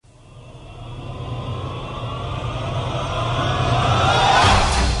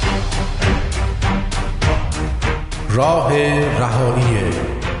راه رهایی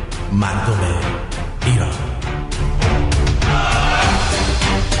مردم ایران.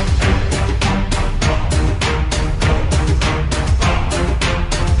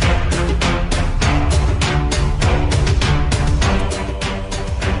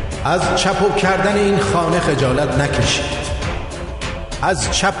 از چپو کردن این خانه خجالت نکشید.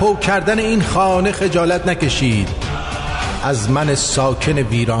 از چپو کردن این خانه خجالت نکشید. از من ساکن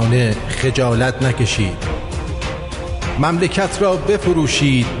ویرانه خجالت نکشید. مملکت را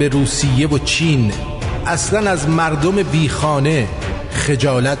بفروشید به روسیه و چین. اصلا از مردم بیخانه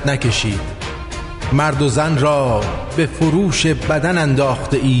خجالت نکشید. مرد و زن را به فروش بدن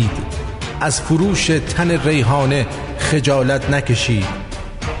انداخته اید. از فروش تن ریحانه خجالت نکشید.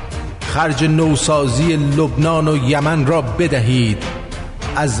 خرج نوسازی لبنان و یمن را بدهید.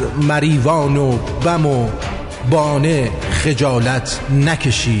 از مریوان و بم و بانه خجالت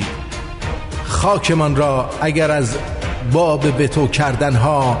نکشید. خاکمان را اگر از باب وتو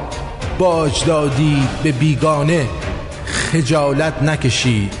کردنها باج دادید به بیگانه خجالت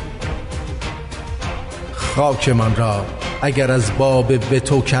نکشید. خاکمان را اگر از باب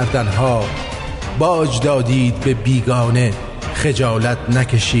وتو کردنها باج دادید به بیگانه خجالت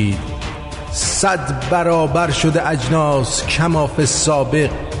نکشید. 100 برابر شده اجناس کماف سابق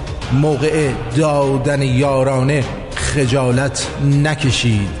موقع دادن یارانه خجالت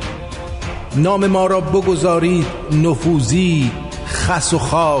نکشید. نام ما را بگذارید نفوذی خس و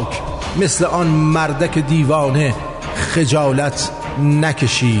خاک مثل آن مردک دیوانه خجالت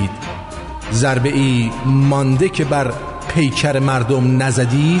نکشید. ضربه ای مانده که بر پیکر مردم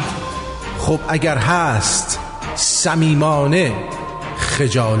نزدید. خب اگر هست صمیمانه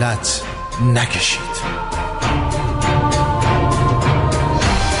خجالت نکشید.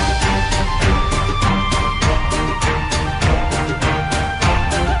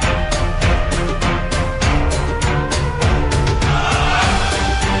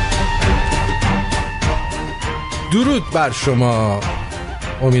 درود بر شما.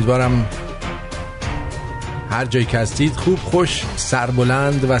 امیدوارم هر جایی که هستید خوب، خوش،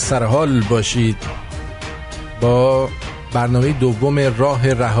 سربلند و سرحال باشید. با برنامه دوم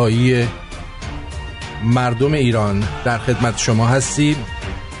راه رهایی مردم ایران در خدمت شما هستیم.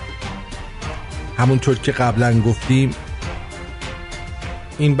 همونطور که قبلا گفتیم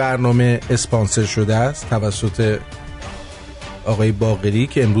این برنامه اسپانسر شده است توسط آقای باقری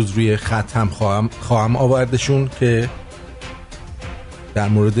که امروز روی خط هم خواهم آوردشون که در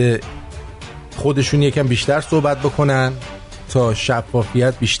مورد خودشون یکم بیشتر صحبت بکنن تا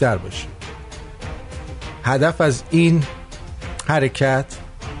شفافیت بیشتر باشه. هدف از این حرکت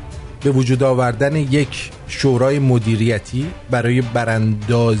به وجود آوردن یک شورای مدیریتی برای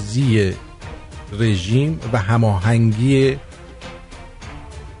براندازی رژیم و هماهنگی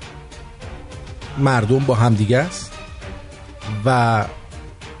مردم با همدیگه است و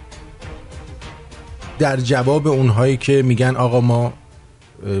در جواب اونهایی که میگن آقا ما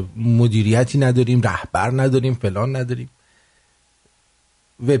مدیریتی نداریم، رهبر نداریم، فلان نداریم،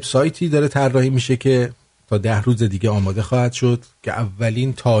 وبسایتی داره طراحی میشه که تا 10 روز دیگه آماده خواهد شد که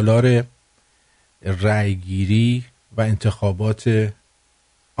اولین تالار رأیگیری و انتخابات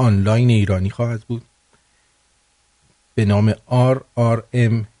آنلاین ایرانی خواهد بود به نام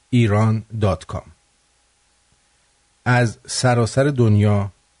rrmiran.com. از سراسر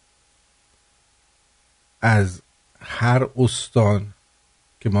دنیا، از هر استان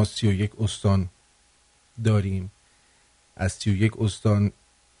که ما 31 استان داریم، از 31 استان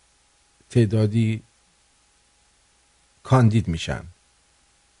تعدادی کاندید میشن.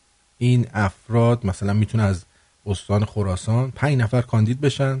 این افراد مثلا میتونه از استان خراسان 5 نفر کاندید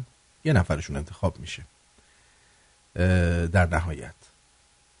بشن، 1 نفرشون انتخاب میشه. در نهایت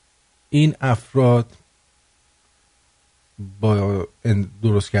این افراد با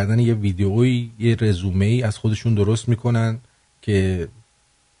درست کردن یه ویدیویی، یه رزومه‌ای از خودشون درست میکنن که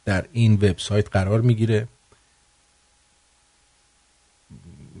در این وبسایت قرار میگیره.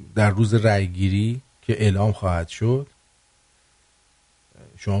 در روز رأیگیری که اعلام خواهد شد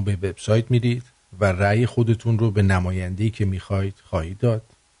شما به وبسایت میرید و رأی خودتون رو به نماینده‌ای که میخواید خواهید داد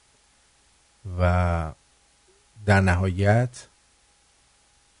و در نهایت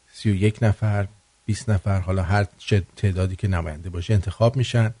 31 نفر 20 نفر، حالا هر چه تعدادی که نماینده باشه انتخاب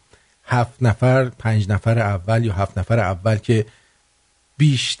میشن. 7 نفر 5 نفر اول یا 7 نفر اول که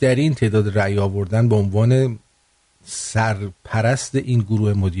بیشترین تعداد رأی آوردن به عنوان سرپرست این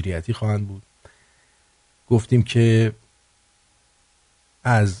گروه مدیریتی خواهند بود. گفتیم که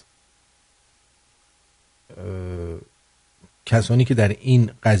از کسانی که در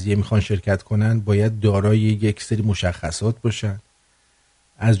این قضیه میخوان شرکت کنن باید دارای یک سری مشخصات باشن،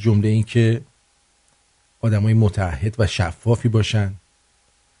 از جمله این که آدمای متعهد و شفافی باشن،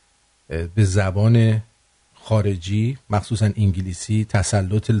 به زبان خارجی مخصوصا انگلیسی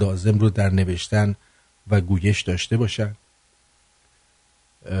تسلط لازم رو در نوشتن و گویش داشته باشن،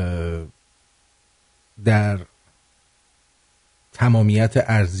 در تمامیت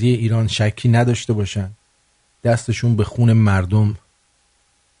ارضی ایران شکی نداشته باشن، دستشون به خون مردم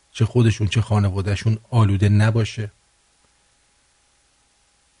چه خودشون چه خانوادهشون آلوده نباشه،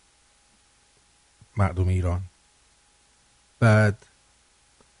 مردم ایران. بعد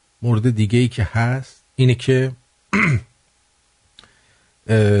مورد دیگه ای که هست اینه که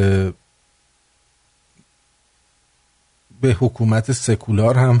به حکومت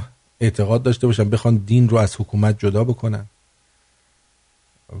سکولار هم اعتقاد داشته باشن، بخوان دین رو از حکومت جدا بکنن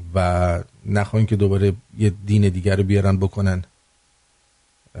و نخواین که دوباره یه دین دیگر رو بیارن بکنن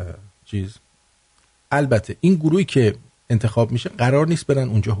چیز. البته این گروهی که انتخاب میشه قرار نیست برن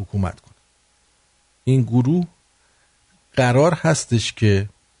اونجا حکومت کنن. این گروه قرار هستش که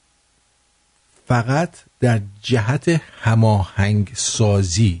فقط در جهت هماهنگ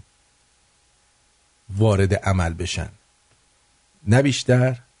سازی وارد عمل بشن، نه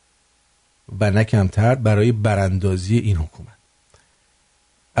بیشتر و نه کمتر، برای براندازی این حکومت.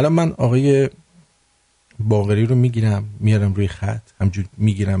 الان من آقای باقری رو میارم روی خط، همجور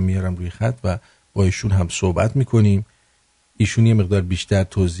میارم روی خط و با ایشون هم صحبت میکنیم. ایشون یه مقدار بیشتر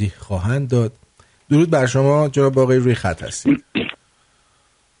توضیح خواهند داد. درود بر شما جناب باقری، روی خط هستید.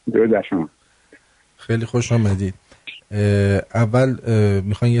 درود بر شما. خیلی خوش آمدید. اول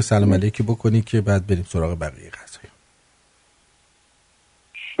میخواین یه سلام علیکی بکنی که بعد بریم سراغ بقیه قضایا.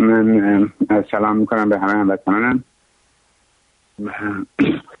 من سلام میکنم به همه هموطنانم.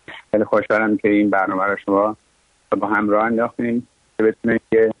 خیلی خوشحالم که این برنامه رو شما با هم راه انداختیم که بتونید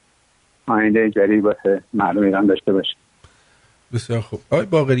که آینده جدید واسه مردم ایران داشته باشید. بسیار خوب. آقای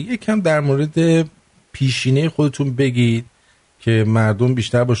باقری یکم در مورد پیشینه خودتون بگید که مردم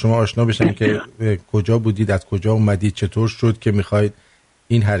بیشتر با شما آشنا بشن که کجا بودید، از کجا اومدید، چطور شد که میخواید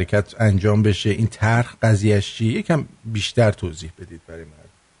این حرکت انجام بشه، این طرح قضیهش چیه، یکم بیشتر توضیح بدید برای مردم.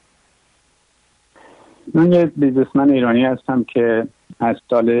 من یه بیزنسمن ایرانی هستم که از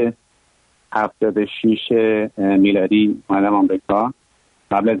سال 76 میلادی اومدم آمریکا.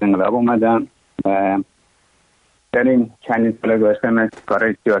 قبل از انقلاب اومدم و در این چندین سال گذشته من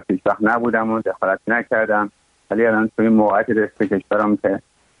کارهای سیاسی ساخت نبودم و دخالت نکردم، ولی الان توی موقعیت رسته کشورم که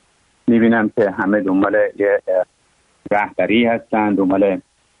میبینم که همه دنبال یه رهبری هستن، دنبال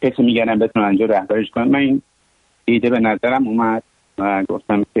کسی میگردن بتونن اینجا رهبریش کنن. من این ایده به نظرم اومد و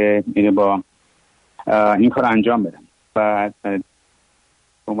گفتم که اینو با این کار انجام بدم و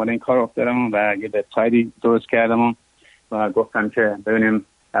دنبال این کار افتادم و یه وبسایتی درست کردم و گفتم که ببینیم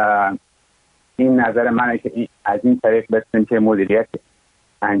این نظر منه که از این طریق بتونیم که مدیریت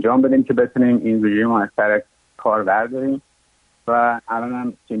انجام بدیم که بتونیم این رژیم رو از سر کار برداریم. و الان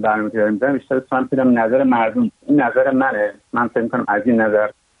هم این برنامه که داریم می‌ذارم بیشتر فهمیدم نظر مردم این نظر منه. من فکر می‌کنم از این نظر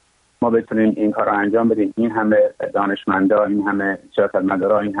ما بتونیم این کار رو انجام بدیم. این همه دانشمندا، این همه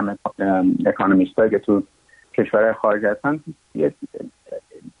سیاستمدارا، این همه اکونومیست‌ها که تو کشورهای خارج هستن یه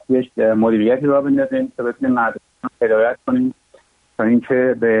مدیریتی رو بندازیم که بتونیم مردم هدایت کنیم تا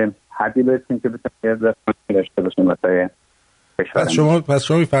اینکه به حدی برسیم که بتونیم رسانه داشته باشیم واسه کشور. پس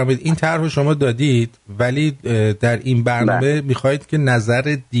شما می‌فرمایید این طرح رو شما دادید، ولی در این برنامه می‌خواید که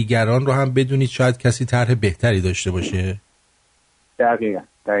نظر دیگران رو هم بدونید، شاید کسی طرح بهتری داشته باشه.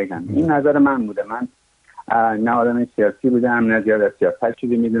 دقیقاً این نظر من بوده. من نه آدم سیاسی بودم، نه زیاد از سیاست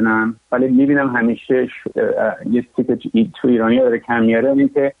چیزی میدونم، ولی میبینم همیشه یه چیزی که تو ایرانی داره کم میاره این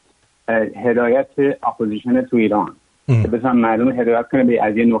که هدایت اپوزیشن تو ایران که بتونن مردم هدایت کنه به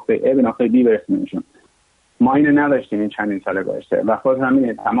از یه نقطه A به نقطه B برسونیشون. ما اینو نداشتیم این چندین سال گذشته و خود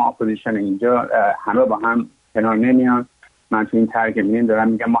همین تمام اپوزیشن اینجا همه با هم کنار نمیان. من تو این طرح که میبینم دارم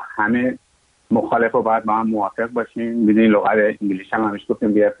میگم ما همه مخالف و باید با هم موافق باشیم. میدونی لغت انگلیسی هم همیشه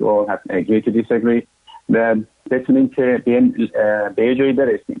گفتیم we have to agree to disagree و بتونیم که به یه جایی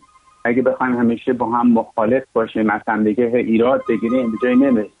برسیم. اگه بخوایم همیشه با هم مخالف باشیم مثلا دیگه ایراد بگیریم به جایی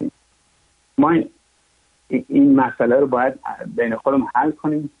نمیرسیم. ما این مسئله رو باید بین خودمون حل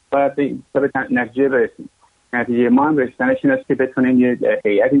کنیم، باید به نتیجه برسیم. نتیجه ما هم رسیدنش این است که بتونیم یه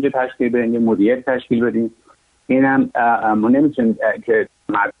هیئت اینجا تشکیل بدیم، یه مدیریت تشکیل بدیم. اینم ما نمیتونیم که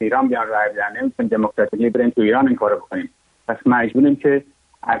مردم ایران بیان رای بدن، نمیتونیم دموکراتیکلی بریم تو ایران این کارو بکنیم. پس مجبوریم که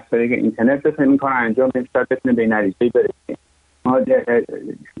از طریق اینترنت بتونیم این کارو انجام بدیم تا بتونیم به نتیجه برسیم. ما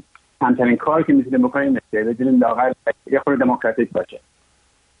همچنین کار که میتونیم بکنیم بدونیم لااقل یه خورده دموکراتیک باشه،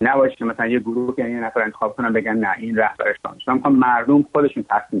 نباشه مثلا یه گروه که یه نفر انتخاب کنن بگن نه این رهبرش باشه. ما مردم خودشون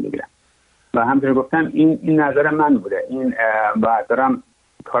تصمیم بگیرن. و همونطور گفتم این نظر من بوده. این و دارم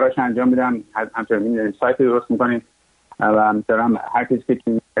کاراش انجام میدم، همچنین سایت درست میکنیم و دارم هر کسی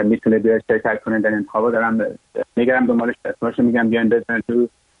که میتونه بیاد شرکت کنه در انتخابات دارم میگم دنبالش اسمش میگم بیان بزنن تو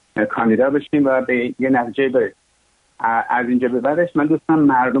کاندیدا بشیم و به یه نتیجه برسیم. از اینجا به بعدش من دوستم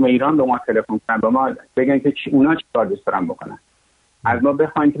مردم ایران به ما تلفن کنن، با ما بگن که اونا چیکار دوست دارن بکنن، از ما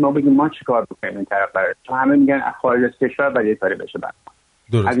بخواین که ما بگیم ما چیکار بکنیم این طرف برای، چون همه میگن خارج از کشور باید یه کاری بشه بعد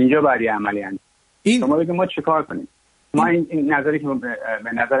از اینجا باید یه عملی انجام شما بگیم ما چیکار کنیم. ما این نظری که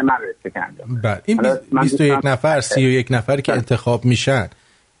به نظر من رسیده که انجام بله این 21 نفر 31 نفری که انتخاب میشن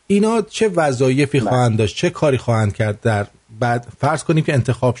اینا چه وظایفی خواهند داشت، چه کاری خواهند کرد در بعد فرض کنیم که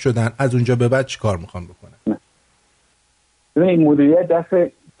انتخاب شدن، از اونجا به بعد چیکار میخوان بکنن؟ این مدیریت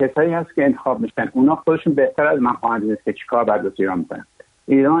دست کسایی هست که انتخاب میشن، اونا خودشون بهتر از من خواهند دونست که چیکار بعد از ایران میکنن.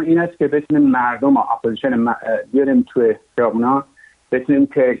 ایران این است که بتونیم مردم اپوزیشن بیاریم توی خیابونا، بتونیم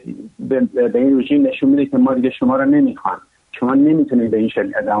که به این رژیم نشون میده که ما دیگه شما رو نمیخوام، شما نمیتونید به این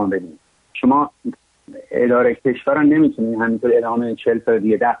شکل ادامه بدید، شما اداره کشور رو نمیتونید همینطور ادامه بدید 40 سال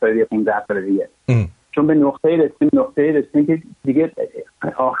دیگه 10 سال دیگه 15 سال دیگه چون به نقطه رسیدیم که دیگه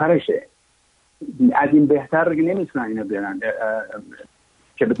آخرشه. از این بهتر دیگه نمیتونن اینو بیارن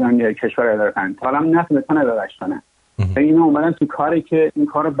که بتونن کشور رو اداره کنن، تا الان نتونستن ادارهش کنن. اینا اومدن تو کاری که این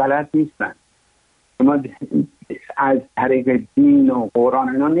کارو بلد نیستن. شما از طریق دین و قرآن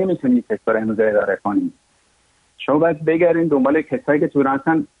اینا نمیتونید کشور امروز اداره کنید. شما باید بگردین دنبال کسایی که تو ایران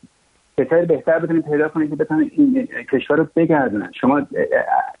هستن، کسایی بهتر بتونید پیدا کنید که بتونن این کشور رو بگردونن. شما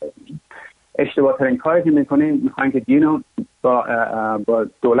اشتباه ترین کاری که میکنید میخواین که دین رو با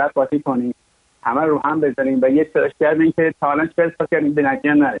دولت باطل کنید، همه رو هم بزنید و یه سرش کردین که تا الان 40 سال کردین به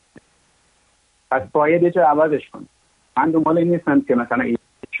نتیجه نرسید. پس باید یه جا عوضش کنید. من دنبال این نیستم که مثلا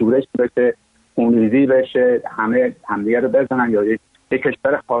شورش بشه، خونریزی بشه، همه همدیگه رو بزنن یا یک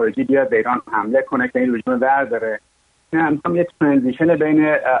کشور خارجی بیاد به ایران حمله کنه که این رژیم برداره. نه، میخوام یه ترانزیشن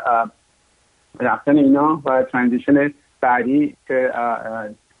بین رفتن اینا و ترانزیشن بعدی که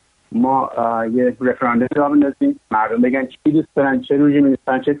ما یه رفراندوم را بندازیم، مردم بگن چی دوست دارن، چه رژیمی دوست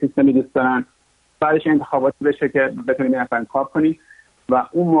دارن، چه سیستمی دوست دارن، بعدش انتخاباتی بشه که بتونیم این انتخاب کنیم و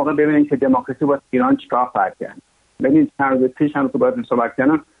اون موقع ببینیم که دموکراسی با ایران چیکار خواهد کرد. ببینید چند روز پیش هم که باهاتون صحبت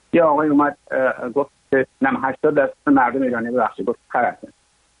کردم یه آقای اومد گفت که 80% مردم ایرانی بخشی گفت خرسته.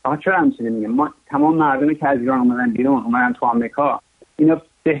 آقا چرا همچینی میگه؟ ما تمام مردمی که از ایران اومدن بیرون، اومدن تو آمریکا، اینا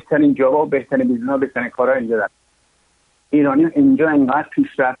بهترین جاها و بهترین بیزنس‌ها، بهترین کارا اینجا دارن. ایرانی اینجا انقدر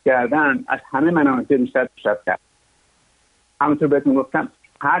پیشرفت کردن، از همه مناطق بیشتر پیشرفت کردن. همونطور بهتون گفتم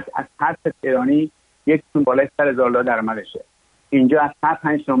از هر ایرانی یک تون بالای $100,000 درآمدشه. اینجا از هر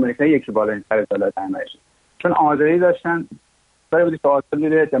 5 تا آمریکایی یکی بالای $100,000 درآمدشه. چون آزادی داشتن، برای بودی که آزادی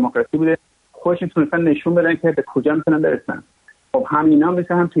بوده، دموکراسی بوده، خودشون تونستن نشون بدن که به کجا میتونن برسن. خب همینا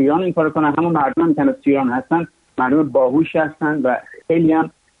مثل هم تو ایران این کارو کنن، همون مردم هم که تو ایران هستن مردم باهوشی هستن و خیلی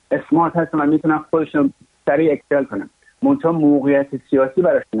هم اسمارت هستن و میتونن خودشون سریع اکسل کنن. منتها موقعیت سیاسی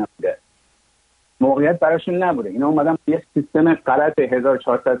براشون نبوده. موقعیت براشون نبوده. اینا اومدن یه سیستم غلط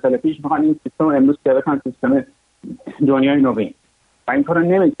 1400 سال پیش میخوان این سیستم رو امروز پیاده کنن، سیستم دنیای نوین. و این کارو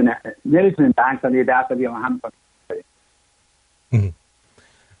نمیتونه 5 سال 10 سال هم کنن.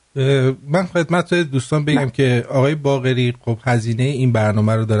 من خدمت دوستان بگم که آقای باقری خب هزینه این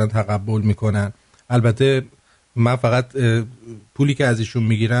برنامه رو دارن تقبل میکنن. البته من فقط پولی که ازشون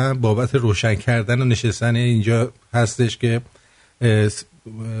میگیرم بابت روشن کردن و نشستن اینجا هستش که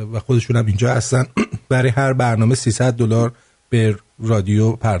و خودشون هم اینجا هستن برای هر برنامه $300 به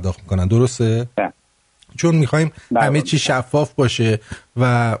رادیو پرداخت میکنن. درسته؟ چون میخوایم همه چی شفاف باشه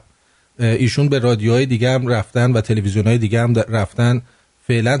و ایشون به رادیوهای دیگه هم رفتن و تلویزیونهای دیگه هم رفتن.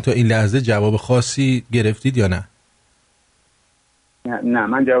 فعلا تا این لحظه جواب خاصی گرفتید یا نه؟ نه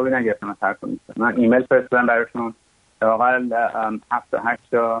من جوابی نگرفتم از هر کدوم. من ایمیل فرستادم براشون، واقعا 7-8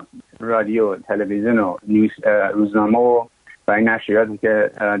 تا رادیو، تلویزیون و روزنامه و این نشریاتی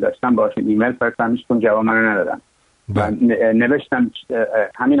که داشتم باشون ایمیل فرستادم، هیچکدوم جواب منو ندادن. و نوشتم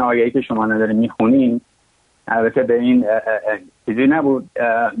همین آیه‌ای که شما ندارین میخونین، البته به این چیزی نبود،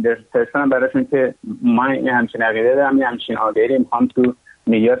 فرستادم براشون که من همچین عقیده دارم، همچین آگهی میخوام تو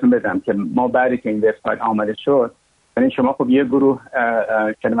میدیاتون بدم که ما بعدی که این وبسایت آماده شد، یعنی شما خب یه گروه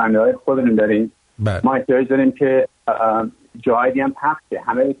شنونده‌های خودمون داریم، ما احتیاج داریم که جای دیگه هم پخش شه،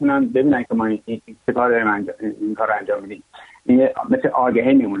 همه بتونن ببینن که ما این کار داریم این کار رو انجام میدیم. این مثل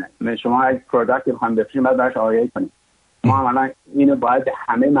آگهی میمونه. شما از پروداکت بخواید بفروشید بعد براش آگهی کنید. ما عملاً اینو باید به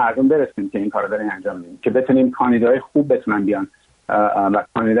همه مردم برسونیم که این کارو داریم انجام میدیم که بتونیم کاندیدای خوب بتونن بیان و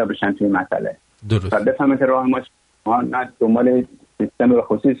کاندیدا بشن توی مسئله. درست. و بفهمید که راه ما نه دنبال سیستم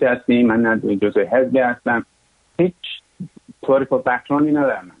خصوصی هستیم، من نه جزء حزبی هستم، هیچ طوری که بک‌گراندی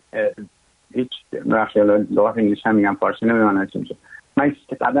ندارم، هیچ لغت انگلیسی هم میگم، فارسی نمیدونم چی میشه. من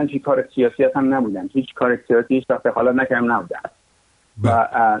قبلا هیچ کار سیاسی هم نبودم، هیچ کار سیاسی هیچ وقت حالا نکردم نبودم و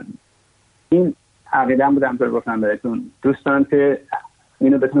این عقیده‌ام بودم که گفتم بهتون دوست دارم که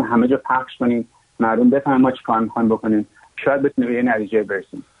اینو بتونیم همه جا پخش کنیم، مردم بفهمن ما چی کار می‌خوایم بکنیم، شاید بتونیم به یه نتیجه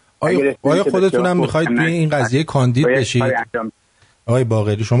برسیم. آیا خودتون هم می‌خواید توی این قضیه کاندید بشید؟ آقای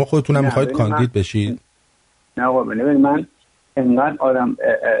باقری شما خودتون هم می‌خواید کاندید بشید؟ نه آقا ببین من انقدر آدم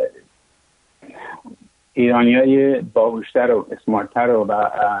ایرانیای باهوشتر و اسمارتر و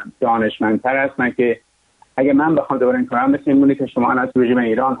دانشمندتر هستن که اگه من بخوام دوباره این کارم مثل اینونه که شما از رژیم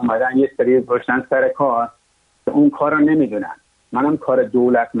ایران اومدن یه سری گذاشتن سر کار اون کار رو نمیدونن. منم کار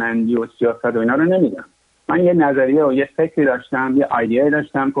دولتمندی و سیاست و اینا رو نمیدونم. من یه نظریه و یه فکری داشتم، یه ایده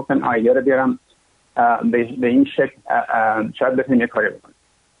داشتم، گفتم ایده رو بیارم به این شکل شاید بتونیم یه کاری بکنم.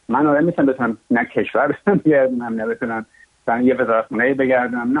 من آره میتونم بتونم نه کشور بگردم نه بتونم مثلا یه وزارتخونه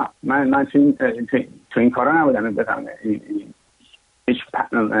بگردم، نه من تو این کارا نبودم بتونم هیچ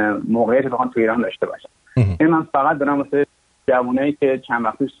موقعیتی بخوام تو ایران داشته باشم. این من فقط دارم واسه جوانایی که چند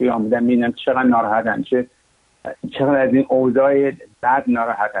وقت پیش توی ایران بودن میبینم چقدر ناراحتن، چقدر از این اوضاع بد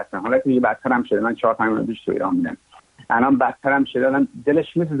ناراحت هستن. حالا که بدتر هم شده، من 4-5 ماه پیش تو ایران بودم، الان بدتر هم شده، الان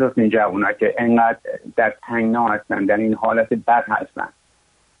دلش میسوزه این جوونا که انقدر در تنگنا هستن، در این حالت بد هستن.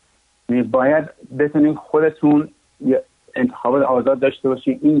 باید بتونین خودتون انتخابات آزاد داشته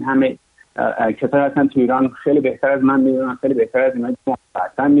باشین. این همه کسایی هستن تو ایران خیلی بهتر از من میدونن، خیلی بهتر از اینا که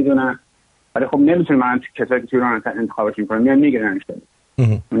اصلا میدونن، ولی خب نمیتونن من کسایی که تو ایران انتخابات میکنن میان میگیرنش.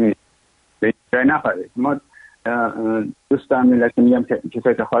 به جای نفرید ما دوست دارم ملت میگم که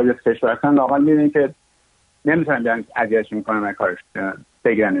کسایی که خارج از کشور هستن لااقل میدونن که نمیتونن بیان اذیتشون میکنن و کارش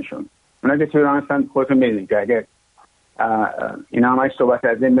بگیرنشون. اونا که تو ایران هستن خودتون میدونید که اگه اینا همش صحبت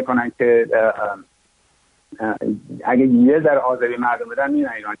از این میکنن که اگه یه ذره آزادی مردم بدن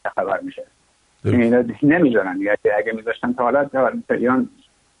میدونن ایران چه خبر میشه. اینا نمیذارن دیگه، اگه میذاشتن تا حالا ایران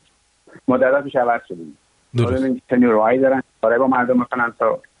مدت پیش عوض شده. درست چنین راهی دارن برای با مردم میکنن.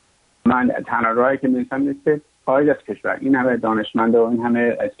 تا من تنها راهی که می‌بینم نیست که خارج از کشور این همه دانشمند و این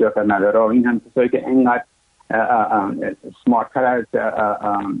همه سیاستمدارا و این همه کسایی که اینقدر سمارت‌تر از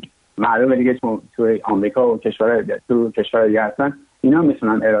مردم دیگه تو آمریکا و کشور دیگه هستن، اینا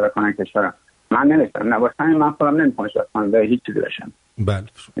میتونن اداره کنن کشور. من نمی‌تونم، نه واسه من خودم نمی‌خوام شاید هیچ چیزی بشم. بله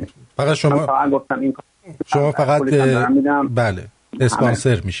فقط شما فقط بله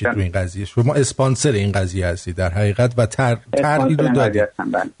اسپانسر میشید تو این قضیه. شما اسپانسر این قضیه هستید در حقیقت و طرحی رو دادید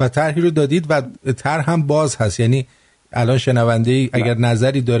و طرحی رو دادید و طرح هم باز هست. یعنی الان شنونده اگر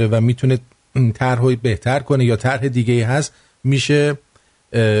نظری داره و میتونه طرحی بهتر کنه یا طرح دیگه هست میشه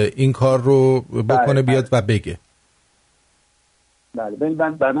این کار رو بکنه بیاد و بگه.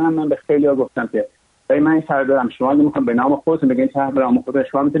 بله من به خیلی‌ها گفتم که من این طرح دارم، شما اگه میخوام به نام خودتون بگین طرح به نام خودتون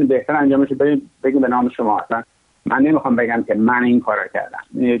شما میتونید بهتر انجامش بگین به نام شما. اصلا من نمیخوام بگم که من این کارو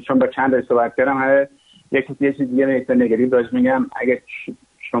کردم، چون با چند تا صحبت کردم یه چیز دیگه نگاتیو راجع میگم. اگه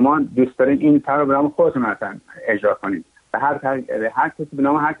شما دوست دارین این طرح رو به نام خودتون مثلا اجرا کنید، به هر کسی به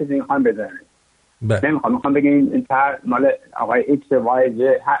نام هر کسی میخوام بزنید. میخوام بگم این طرح مال آقای ایکس وای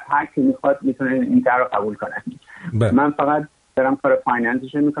زد، هر کی میخواد میتونه این طرح رو قبول کنه. من فقط دارم کار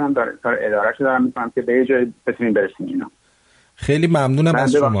فایننسش میکنم، کار اداره‌اش دارم میکنم که به یه جای بتونیم برسیم. اینا خیلی ممنونم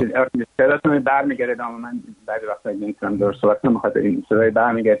از شما. صداتون برمیگرده دام من بعضی وقتا نمیتونم درست صحبت کنم، بخاطر این صدای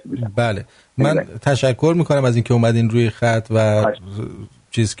برمیگرده میشم. بله من تشکر میکنم از اینکه اومدین روی خط و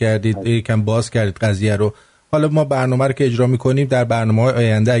چیز کردید، یکم باز کردید قضیه رو. حالا ما برنامه رو که اجرا میکنیم در برنامه‌های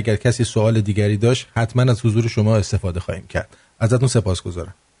آینده اگر کسی سوال دیگری داشت حتما از حضور شما استفاده خواهیم کرد. ازتون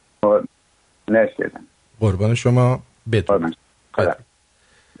سپاسگزارم. مرسی. قربان شما. بدرود.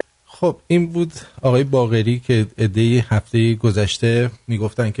 خب این بود آقای باقری که عده هفته گذشته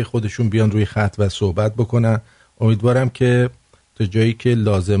میگفتن که خودشون بیان روی خط و صحبت بکنن. امیدوارم که تا جایی که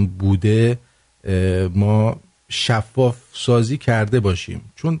لازم بوده ما شفاف سازی کرده باشیم،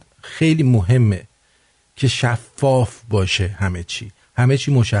 چون خیلی مهمه که شفاف باشه، همه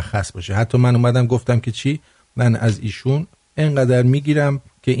چی مشخص باشه. حتی من اومدم گفتم که من از ایشون انقدر میگیرم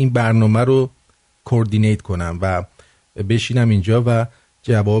که این برنامه رو کوردینیت کنم و بشینم اینجا و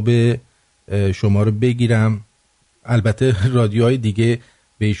جواب شما رو بگیرم. البته رادیوهای دیگه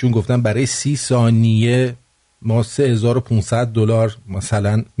به ایشون گفتم برای 30 ثانیه ما $3,500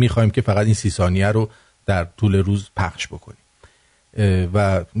 مثلا میخوایم که فقط این 30 ثانیه رو در طول روز پخش بکنیم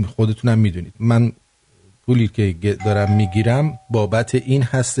و خودتونم میدونید من پولی که دارم میگیرم بابت این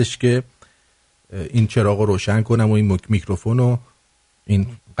هستش که این چراغ رو روشن کنم و این میکروفون و این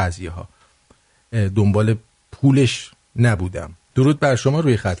قضیه ها. دنبال پولش نبودم. درود بر شما،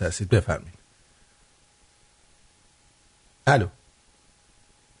 روی خط هستید، بفرمایید. الو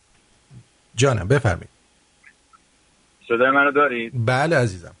جانم بفرمایید. صدای منو دارید؟ بله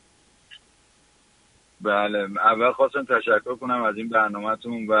عزیزم. بله، اول خواستم تشکر کنم از این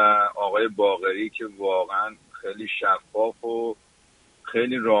برنامه‌تون و آقای باقری که واقعا خیلی شفاف و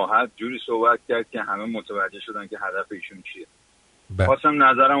خیلی راحت جوری صحبت کرد که همه متوجه شدن که هدف ایشون چیه. خواستم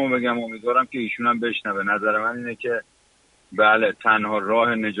نظرمو بگم، امیدوارم که ایشون هم بشنوه. نظر من اینه که بله، تنها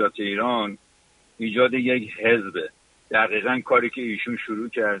راه نجات ایران ایجاد یک حزبه. دقیقاً کاری که ایشون شروع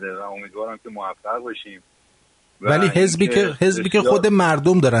کرده و امیدوارم که موفق باشیم. ولی حزبی که خود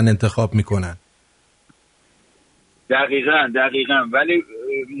مردم دارن انتخاب میکنن. دقیقاً ولی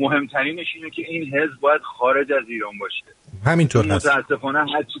مهمترینش اینه که این حزب باید خارج از ایران باشه. همینطور هست. متاسفانه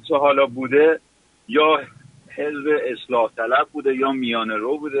هر چی تا حالا بوده یا حزب اصلاح طلب بوده یا میانه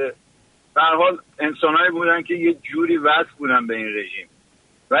رو بوده. به هر حال انسانایی بودن که یه جوری وصل بودن به این رژیم.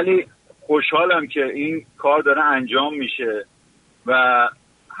 ولی خوشحالم که این کار داره انجام میشه و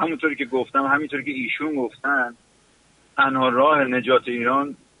همونطوری که گفتم، همینطوری که ایشون گفتن، تنها راه نجات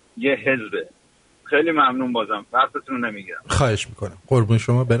ایران یه حزبه. خیلی ممنون، بازم وقتتون رو نمیگیرم. خواهش میکنم، قربون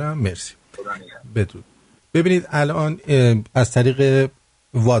شما برم، مرسی. بدرود. ببینید الان از طریق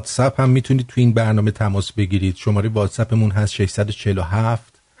واتساپ هم میتونید تو این برنامه تماس بگیرید. شماره واتساپمون هست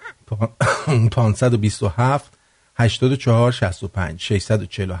 647 527 8465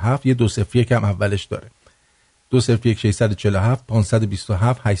 647 یه 201 هم اولش داره. 201 647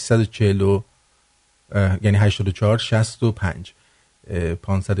 527 840 یعنی 8465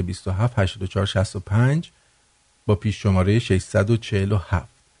 527 8465 با پیش شماره 647.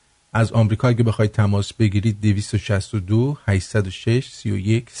 از آمریکا اگه بخواید تماس بگیرید 262 806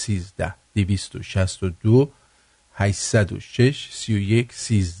 31 13 262 806 31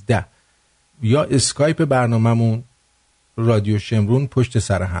 13 یا اسکایپ برنامه‌مون رادیو شمرون پشت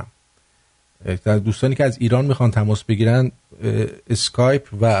سر هم. دوستانی که از ایران میخوان تماس بگیرن اسکایپ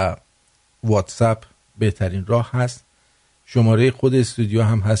و واتساپ بهترین راه هست. شماره خود استودیو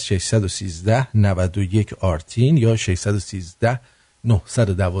هم هست 613 91 آرتین یا 613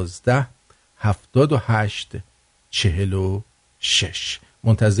 912 78 46.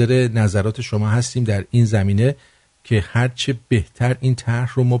 منتظر نظرات شما هستیم در این زمینه که هرچه بهتر این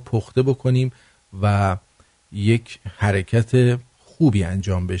طرح رو ما پخته بکنیم و یک حرکت خوبی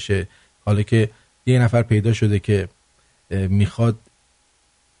انجام بشه. حالا که یه نفر پیدا شده که میخواد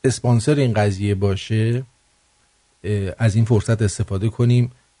اسپانسر این قضیه باشه، از این فرصت استفاده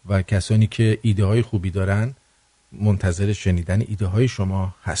کنیم و کسانی که ایده های خوبی دارن منتظر شنیدن ایده های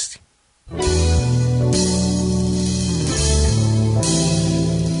شما هستیم.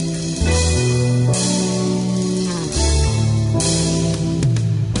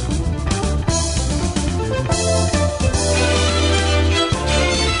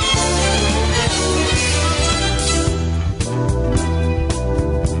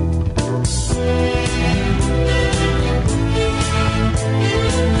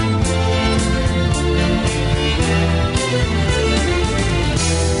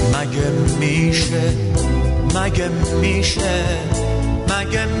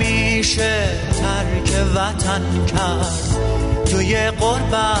 مگه میشه ترک وطن کرد، توی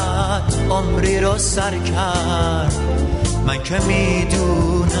غربت عمری رو سر کرد. من که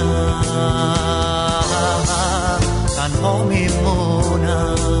میدونم تنها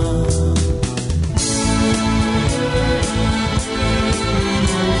میمونم.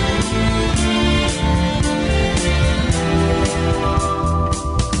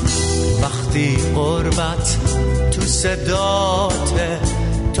 وقتی غربت تو صداته،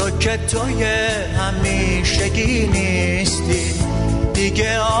 تو که توی همیشگی نیستی،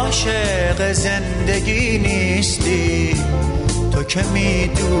 دیگه عاشق زندگی نیستی. تو که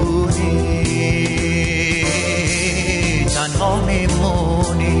میدونی تنها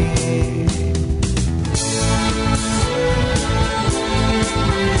میمونی.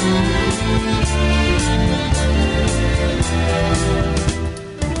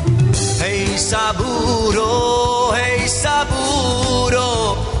 هی صبورو هی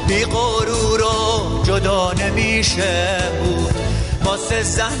صبورو، بی غرورو جدا نمیشه بود. واسه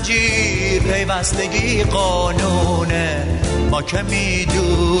زنجیر پیوستگی قانونه، ما که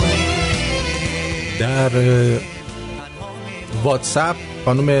میدونی. در واتساپ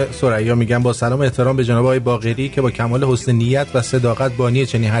خانم ثریا میگن با سلام و احترام به جناب آقای باقری که با کمال حسن نیت و صداقت بانی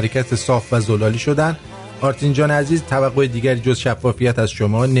چنین حرکت صاف و زلالی شدن. آرتین جان عزیز، توقع دیگری جز شفافیت از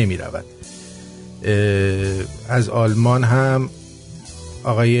شما نمی رود. از آلمان هم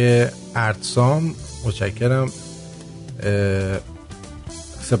آقای ارتسام، متشکرم،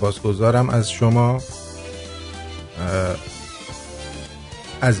 سپاسگزارم از شما.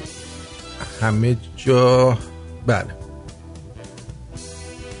 از همه جا. بله،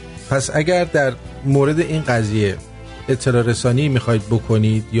 پس اگر در مورد این قضیه اطلاع رسانی میخواید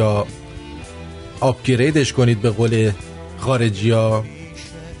بکنید یا آپگریدش کنید به قول خارجی‌ها،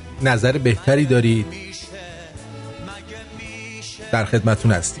 نظر بهتری دارید، در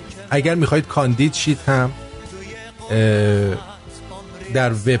خدمتون هستیم. اگر میخواید کاندید شید هم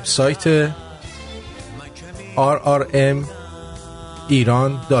در وبسایت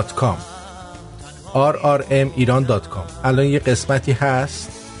rrmiran.com rrmiran.com الان یه قسمتی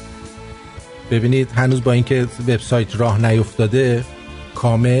هست، ببینید هنوز با اینکه وبسایت راه نیفتاده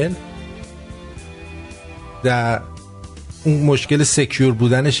کامل، در اون مشکل سکیور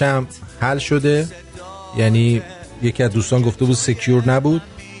بودنش هم حل شده. یعنی یکی از دوستان گفته بود سکیور نبود.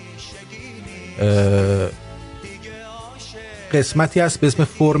 قسمتی هست به اسم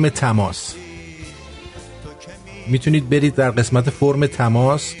فرم تماس، میتونید برید در قسمت فرم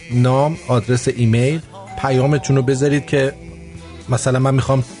تماس، نام، آدرس ایمیل، پیامتون رو بذارید که مثلا من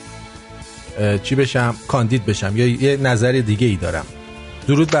میخوام چی بشم، کاندید بشم یا یه نظر دیگه ای دارم.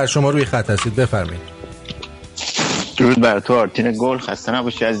 درود بر شما، روی خط هستید، بفرمایید. درود بر تو آرتین گل، خسته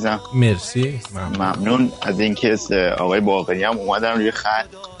نباشی عزیزم. مرسی، ممنون از اینکه آقای باقری هم اومدن روی خط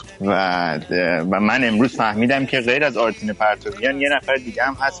و من امروز فهمیدم که غیر از آرتین پرتویان یه نفر دیگه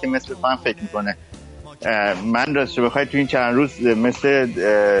هم هست که مثل تو هم فکر میکنه. من راستش بخوای تو این چند روز مثل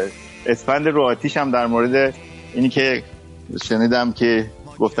اسفند رو آتیش هم در مورد اینی که شنیدم که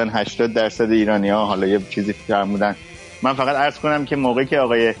گفتن 80% ایرانی‌ها حالا یه چیزی فرمودن. من فقط عرض کنم که موقعی که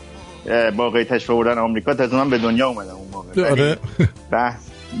آقای باقری تشریف آوردن آمریکا تازه من به دنیا اومدم اون موقع. آره.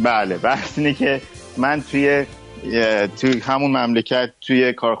 بحث اینه که من توی همون مملکت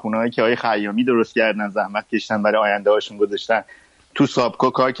توی کارخونه‌ای که آقای خیامی درست کردن، زحمت کشیدن برای آینده هاشون گذاشتن، تو سابکو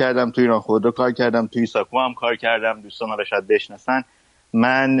کار کردم، تو ایران خودرو کار کردم، توی ساکو هم کار کردم. دوستان رو شاید بشناسن.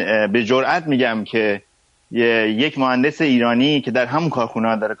 من به جرئت میگم که یک مهندس ایرانی که در همون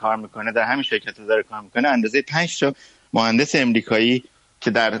کارخونه‌ها داره کار میکنه، در همین شرکت‌ها داره کار میکنه، اندازه 5 تا مهندس امریکایی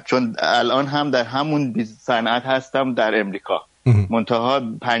که چون الان هم در همون صنعت هستم در امریکا، منتها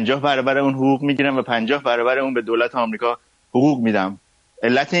 50 برابر اون حقوق میگیرم و 50 برابر اون به دولت آمریکا حقوق میدم.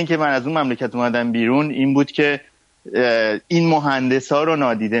 علت این که من از اون مملکت اومدم بیرون این بود که این مهندسا رو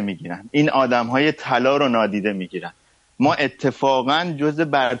نادیده میگیرن، این آدم‌های طلا رو نادیده میگیرن. ما اتفاقاً جزء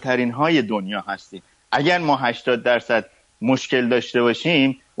برترین های دنیا هستیم. اگر ما 80% مشکل داشته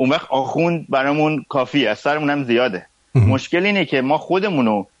باشیم اون وقت آخوند برامون کافیه، از سرمون هم زیاده. مشکل اینه که ما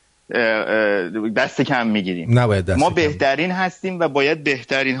خودمونو دست کم میگیریم. ما بهترین هستیم و باید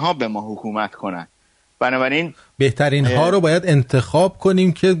بهترین ها به ما حکومت کنن. بنابراین بهترین ها رو باید انتخاب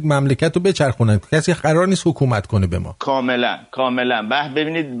کنیم که مملکت رو بچرخونن. کسی قرار نیست حکومت کنه به ما. کاملا.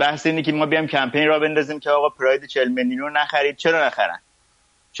 ببینید بحث اینه که ما بیام کمپین را بندازیم که آقا پراید 40 میلیون رو نخرید.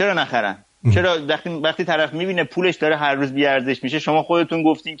 چرا نخرن؟ چرا وقتی طرف میبینه پولش داره هر روز بیارزش میشه، شما خودتون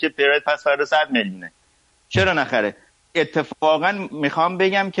گفتین که پراید پس فردا 100 میلیونه، چرا نخره؟ اتفاقا میخوام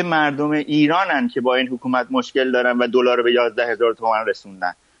بگم که مردم ایرانن که با این حکومت مشکل دارن و دلار رو به 11,000 تومان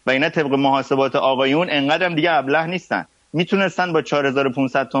رسوندن و اینا طبق محاسبات آقایون انقدر هم دیگه ابله نیستن، میتونستن با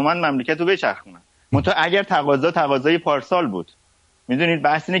 4,500 تومان مملکت رو بچرخونن. منتها اگر تقاضای پارسال بود. میدونید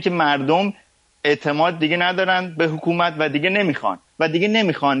بحث اینه که مردم اعتماد دیگه ندارن به حکومت و دیگه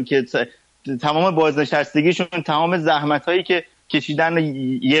نمیخوان که تمام بازنشستگیشون، تمام زحمتایی که کشیدن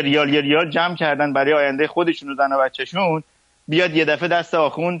یه ریال جمع کردن برای آینده خودشون و زن و بچه‌شون بیاد یه دفعه دست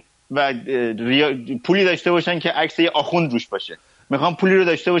آخوند و پولی داشته باشن که عکس یه آخوند روش باشه. میخوام پولی رو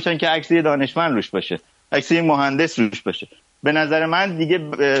داشته باشن که عکس یه دانشمند روش باشه، عکس یه مهندس روش باشه. به نظر من دیگه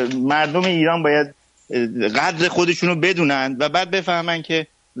مردم ایران باید قدر خودشون رو بدونن و بعد بفهمن که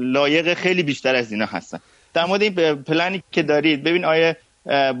لایق خیلی بیشتر از اینا هستن. در مورد این پلنی که دارید، ببین آیه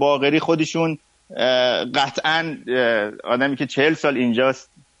باقری خودشون قطعاً آدمی که 40 سال اینجاست،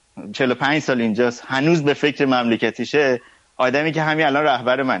 45 سال اینجاست، هنوز به فکر مملکتیشه، آدمی که همین الان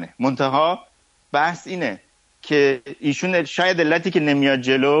رهبر منه. منتها بحث اینه که ایشون شاید علتی که نمیاد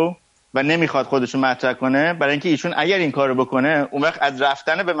جلو و نمیخواد خودشو مطرح کنه برای اینکه ایشون اگر این کارو بکنه اون وقت از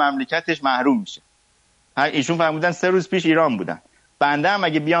رفتن به مملکتش محروم میشه. ایشون فرمودن 3 روز پیش ایران بودن. بنده هم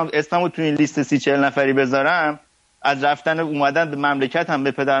اگه بیام اسممو تو این لیست 30-40 نفری بذارم، از رفتن اومدن به مملکت هم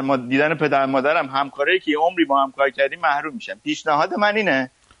به دیدن پدر مادرم، همکاری که عمری با هم کار کردیم محروم میشم. پیشنهاد من اینه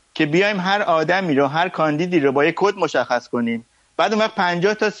که بیایم هر آدمی رو، هر کاندیدی رو با یک کد مشخص کنیم، بعد اون وقت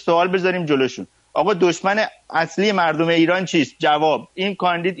 50 تا سوال بذاریم جلوشون. آقا دشمن اصلی مردم ایران چیست؟ جواب. این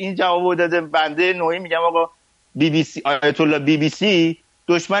کاندید این جوابو داده، بنده نوعی میگم آقا BBC، آیت الله BBC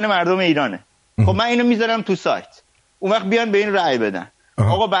دشمن مردم ایرانه. خب من اینو میذارم تو سایت، اون وقت بیان به این رأی بدن.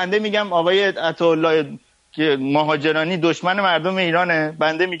 آقا بنده میگم آقای آیت الله که مهاجرانی دشمن مردم ایرانه،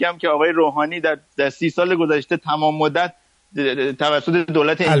 بنده میگم که آقای روحانی در 30 سال گذشته تمام مدت توسط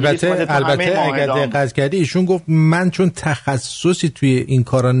دولت انگلیس. البته اگر دقت کردی ایشون گفت من چون تخصصی توی این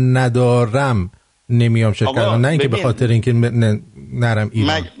کارا ندارم نمیام شرکت کنم، نه اینکه به خاطر اینکه نرم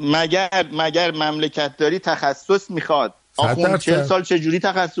ایران. مگر مملکت داری تخصص میخواد؟ آخون 40 سال چه جوری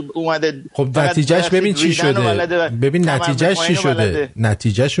تخصص اومده؟ خب نتیجهش ببین چی شده، ببین نتیجهش چی شده،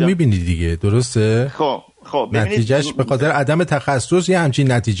 نتیجهش رو میبینی دیگه، درسته؟ خب نتیجهش به خاطر عدم تخصص یه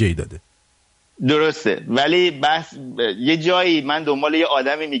همچین نتیجه‌ای داده. درسته، ولی بس یه جایی من دنبال یه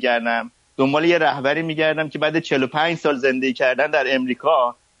آدمی میگردم، دنبال یه رهبری میگردم که بعد 45 سال زندگی کردن در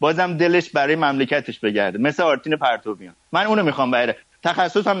امریکا بازم دلش برای مملکتش بگرده، مثل آرتین پرتویان. من اونو میخوام، بره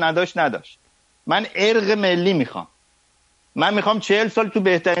تخصص هم نداشت. من ارق ملی میخوام. من میخوام 40 سال تو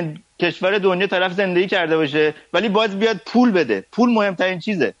بهترین کشور دنیا طرف زندگی کرده باشه ولی باز بیاد پول بده. پول مهمترین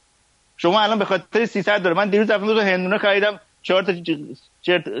چیزه. شما الان به خاطر 300 دلار، من دیروز رفتم تو هندونه خریدم 4 تا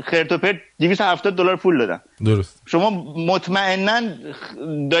خرت و پرت $270 پول دادم. درست. شما مطمئناً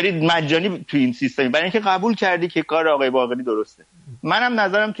دارید مجانی تو این سیستمی، برای اینکه قبول کردی که کار آقای باقری درسته. منم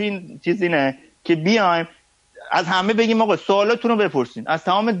نظرم تو این چیز اینه که بیایم از همه بگیم آقا سوالاتون رو بپرسین، از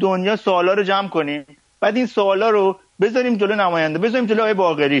تمام دنیا سوالا رو جمع کنیم، بعد این سوالا رو بذاریم جلو نماینده، بذاریم جلو آقای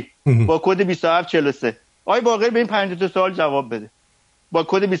باقری با کد 2743. آقای باقری به این 52 سوال جواب بده با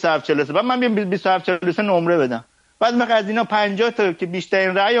کد 2743. بعد من بیام 2743 نمره بدم. بعد من از اینا 50 تا که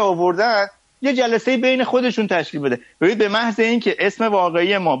بیشترین رأی آوردن یه جلسه بین خودشون تشکیل بده. ببینید به محض اینکه اسم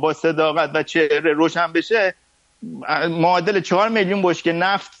واقعی ما با صداقت و چهره روشن بشه، معادل 4 میلیون بشکه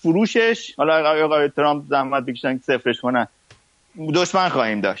نفت فروشش، حالا آقای ترامپ زحمت بکشن که صفرش کنن، دشمن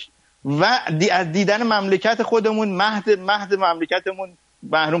خواهیم داشت و از دیدن مملکت خودمون، مهد مملکتمون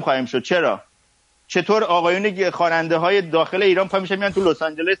محروم خواهیم شد. چرا؟ چطور آقایون خواننده های داخل ایران پا میشن میان تو لس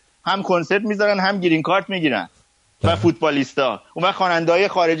آنجلس هم کنسرت میذارن هم گرین کارت میگیرن و فوتبالیستا، اون وقت خواننده های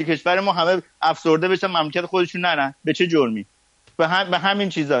خارجی کشور ما همه افسرده بشن مملکت خودشون نرن؟ به چه جرمی؟ به همین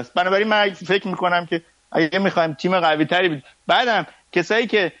چیزاست. بنابراین من فکر میکنم که اگه میخوایم تیم قوی تری بعدم کسایی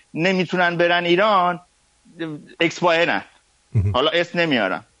که نمیتونن برن ایران اکسپایرن، حالا اسم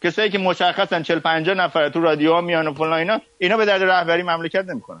نمیارم، کسایی که مشخصن 40-50 نفر تو رادیوها میان و فلان اینا به درد رهبری مملکت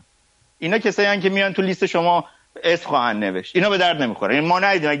نمیخورن. اینا کسایی هستن که میان تو لیست شما اسم خواهند نوشت، اینا به درد نمیخورن. ما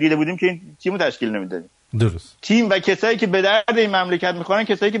ندیدیم، اگه دیده بودیم که این تیمو تشکیل نمیدادیم. درست. تیم و کسایی که به درد این مملکت میخورن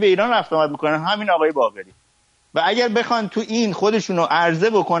کسایی که به ایران رفت آمد میکنن، همین آقای باقری. و اگر بخوان تو این خودشونو عرضه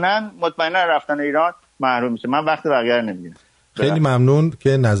بکنن مطمئنا رفتن ایران محروم میشه. من وقت بقیه رو نمیگیرم. خیلی ممنون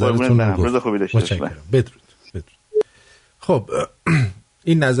که نظرتون رو گفت. روز خوبی داشته باشید. بدرود. خب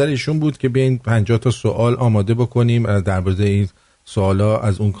این نظر ایشون بود که بیاین 50 تا سوال آماده بکنیم، درباره این سوالا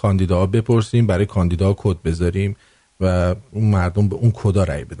از اون کاندیداها بپرسیم، برای کاندیداها کد بذاریم و اون مردم به اون کدا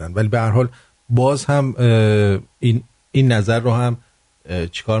رأی بدن. ولی به هر حال باز هم این نظر رو هم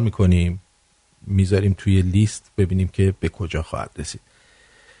چیکار میکنیم؟ میذاریم توی لیست ببینیم که به کجا خواهد رسید.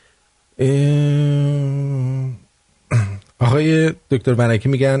 آقای دکتر ونکی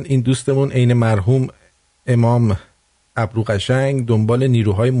میگن این دوستمون عین مرحوم امام ابرو قشنگ دنبال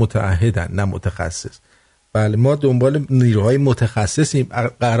نیروهای متعهدن نه متخصص. بله ما دنبال نیروهای متخصصیم،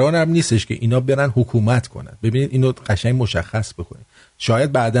 قرارم نیستش که اینا برن حکومت کنن. ببینید اینو قشنگ مشخص بکنید.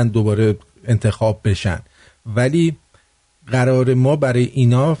 شاید بعداً دوباره انتخاب بشن ولی قرار ما برای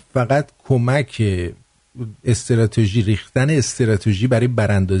اینا فقط کمک استراتژی، ریختن استراتژی برای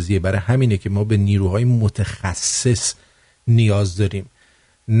براندازیه. برای همینه که ما به نیروهای متخصص نیاز داریم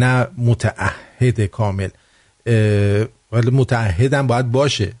نه متعهد کامل. ولی متعهد هم باید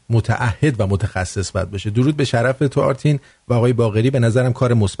باشه، متعهد و متخصص باید باشه. درود به شرف تو آرتین و آقای باقری، به نظرم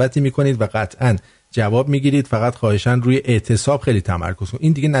کار مثبتی میکنید و قطعاً جواب میگیرید. فقط خواهشاً روی اعتصاب خیلی تمرکز کنید.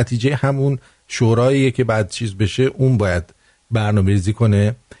 این دیگه نتیجه همون شوراییه که بعد چیز بشه اون باید برنامه‌ریزی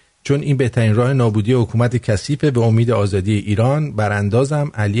کنه، چون این بهترین راه نابودی حکومت کثیفه. به امید آزادی ایران.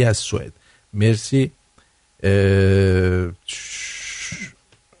 براندازم علی از سوئد. مرسی.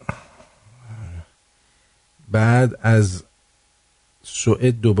 بعد از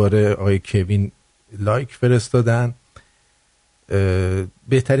سوئد دوباره آقای کوین لایک فرستادن.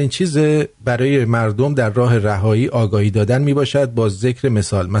 بهترین چیز برای مردم در راه رهایی آگاهی دادن می باشد با ذکر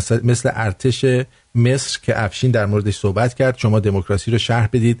مثل ارتش مصر که افشین در موردش صحبت کرد. شما دموکراسی رو شرح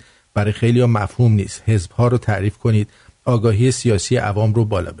بدید، برای خیلی ها مفهوم نیست. حزب‌ها رو تعریف کنید، آگاهی سیاسی عوام رو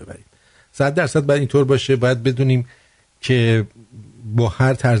بالا ببرید. 100% باید اینطور باشه. باید بدونیم که با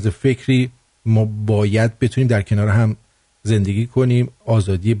هر طرز فکری ما باید بتونیم در کنار هم زندگی کنیم.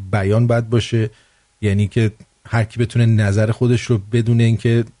 آزادی بیان باید باشه، یعنی که هر کی بتونه نظر خودش رو بدون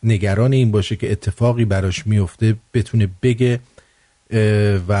اینکه نگران این باشه که اتفاقی براش میفته بتونه بگه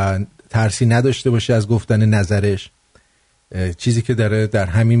و ترسی نداشته باشه از گفتن نظرش. چیزی که در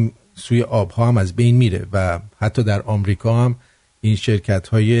همین سوی آبها هم از بین میره و حتی در آمریکا هم این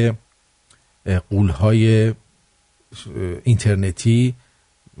شرکت‌های غول‌های اینترنتی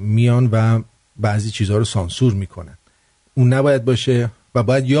میان و بعضی چیزها رو سانسور میکنن. اون نباید باشه و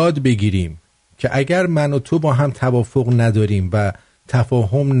باید یاد بگیریم که اگر من و تو با هم توافق نداریم و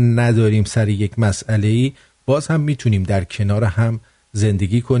تفاهم نداریم سر یک مسئله‌ای، باز هم میتونیم در کنار هم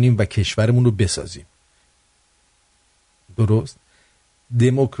زندگی کنیم و کشورمون رو بسازیم. درست؟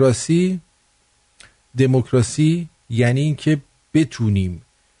 دموکراسی یعنی این که بتونیم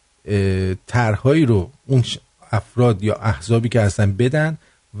طرح‌هایی رو اون افراد یا احزابی که هستن بدن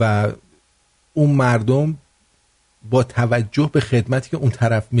و اون مردم با توجه به خدمتی که اون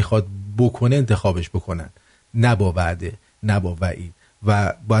طرف میخواد بکنه انتخابش بکنن، نه با وعده، نه با وعید.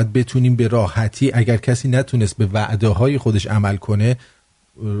 و باید بتونیم به راحتی اگر کسی نتونست به وعده های خودش عمل کنه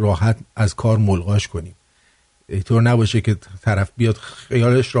راحت از کار ملغاش کنیم. اینطور نباشه که طرف بیاد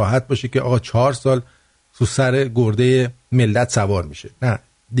خیالش راحت باشه که آقا 4 سال تو سر گرده ملت سوار میشه. نه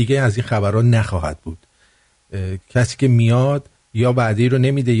دیگه از این خبرها نخواهد بود. کسی که میاد یا وعده رو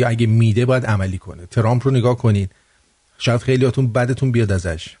نمیده یا اگه میده باید عملی کنه. ترامپ رو نگاه کنین، شاید خیلیاتون بدتون بیاد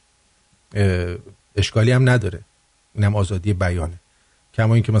ازش، اشکالی هم نداره، اینم آزادی بیانه.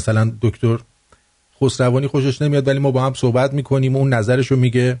 کما این که مثلا دکتر خسروانی خوشش نمیاد ولی ما با هم صحبت میکنیم و اون نظرشو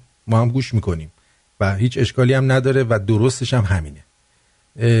میگه، ما هم گوش میکنیم و هیچ اشکالی هم نداره و درستش هم همینه.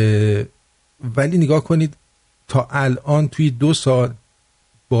 ولی نگاه کنید تا الان توی 2 سال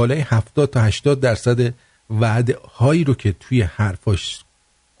بالای 70 تا 80% وعده هایی رو که توی حرفاش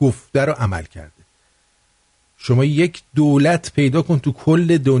گفته رو عمل کرده. شما یک دولت پیدا کن تو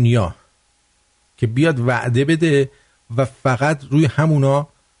کل دنیا که بیاد وعده بده و فقط روی همونا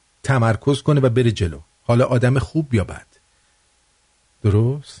تمرکز کنه و بره جلو، حالا آدم خوب یا بد.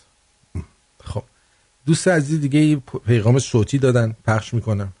 درست؟ خب دوست عزیز دیگه پیغام صوتی دادن، پخش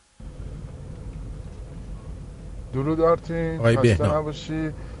میکنم. درود آرتین، خسته نباشی.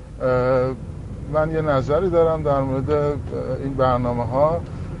 من یه نظری دارم در مورد این برنامه ها.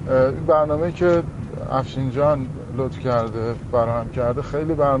 این برنامه که افشین جان لطف کرده فراهم کرده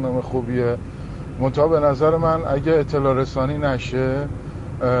خیلی برنامه خوبیه، منتها به نظر من اگه اطلاع رسانی نشه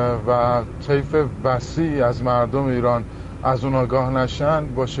و طیف وسیع از مردم ایران از اون آگاه نشن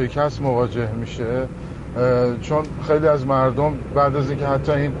با شکست مواجه میشه. چون خیلی از مردم بعد از اینکه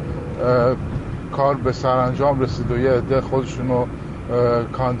حتی این کار به سرانجام رسید و یه عده خودشونو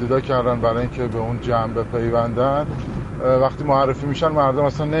کاندیدا کردن برای اینکه به اون جمع بپیوندن، وقتی معرفی میشن مردم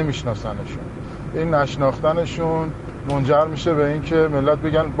اصلا نمیشناسنشون. این نشناختنشون منجر میشه به این که ملت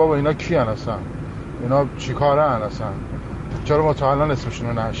بگن بابا اینا کیان اصلا، اینا چی کاره ان اصلا، چرا ما تا الان اسمشون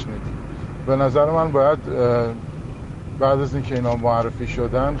رو نشنیدیم. به نظر من باید بعد از اینکه اینا معرفی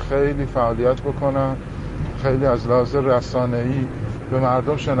شدن خیلی فعالیت بکنن، خیلی از لحاظ رسانه‌ای به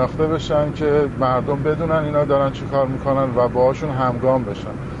مردم شناخته بشن که مردم بدونن اینا دارن چی کار میکنن و باهاشون همگام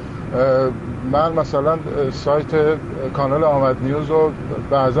بشن. من مثلا سایت کانال آمد نیوز رو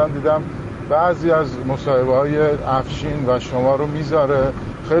بعضا دیدم بعضی از مصاحبه‌های افشین و شما رو میذاره،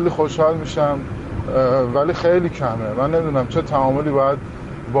 خیلی خوشحال میشم ولی خیلی کمه. من نمیدونم چه تعاملی باید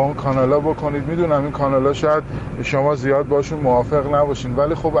با اون کانالا بکنید. میدونم این کانالا شاید شما زیاد باشون موافق نباشین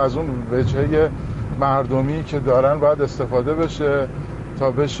ولی خب از اون وجهه مردمی که دارن باید استفاده بشه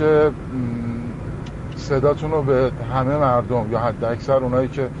تا بشه صداتون رو به همه مردم یا حد اکثر اونایی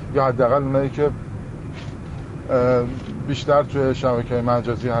که یا حداقل اونایی که بیشتر توی شبکه‌های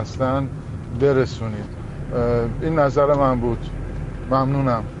مجازی هستن برسونید. این نظر من بود.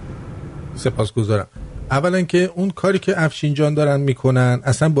 ممنونم. سپاسگزارم. اولا که اون کاری که افشین جان دارن میکنن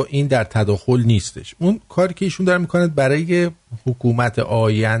اصلا با این در تداخل نیستش. اون کاری که ایشون دارن میکنن برای حکومت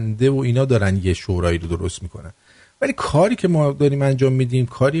آینده و اینا دارن یه شورایی رو درست میکنن. ولی کاری که ما داریم انجام میدیم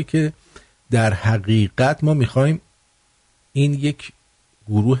کاری که در حقیقت ما میخوایم این یک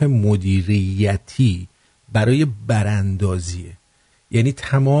گروه مدیریتی برای براندازیه. یعنی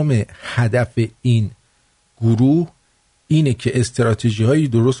تمام هدف این گروه اینه که استراتژی هایی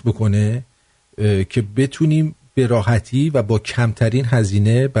درست بکنه که بتونیم به راحتی و با کمترین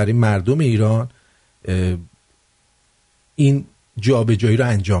هزینه برای مردم ایران این جابجایی رو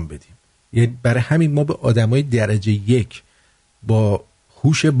انجام بدیم. یعنی برای همین ما به آدمای درجه 1 با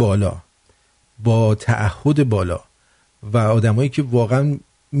هوش بالا، با تعهد بالا و آدمایی که واقعا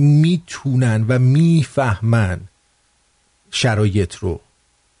میتونن و میفهمن شرایط رو،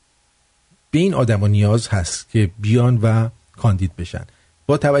 به این آدما نیاز هست که بیان و کاندید بشن.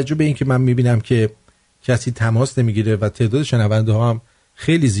 با توجه به این که من میبینم که کسی تماس نمیگیره و تعداد شنونده ها هم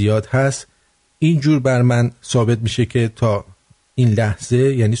خیلی زیاد هست، اینجور بر من ثابت میشه که تا این لحظه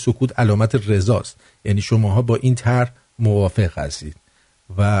یعنی سکوت علامت رضاست. یعنی شماها با این طرح موافق هستید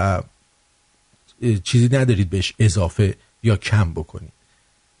و چیزی ندارید بهش اضافه یا کم بکنید.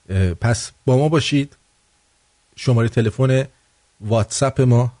 پس با ما باشید. شماره تلفن واتساپ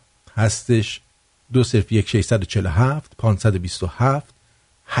ما هستش 201 647 527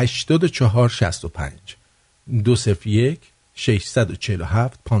 8465 201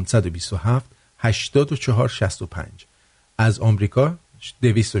 647 527 8465. از آمریکا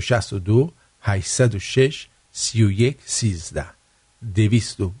 262 806 31 13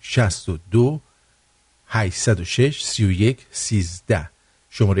 262 806 31 13.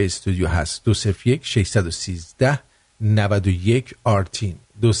 شماره استودیو هست 201 613 91 آرتین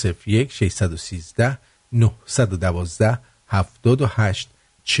 201 613 912 78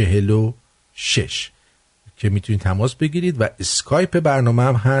 46 که میتونید تماس بگیرید. و اسکایپ برنامه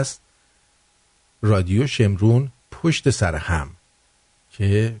هم هست رادیو شمرون پشت سر هم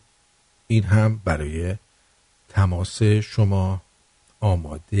که این هم برای تماس شما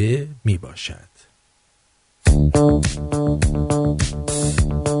آماده می باشد.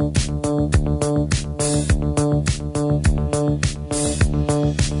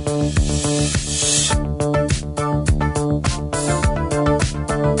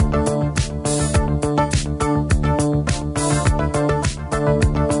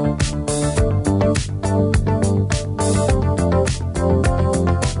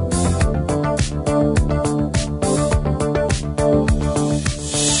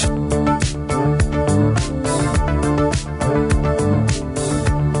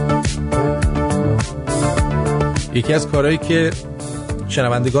 یکی از کارهایی که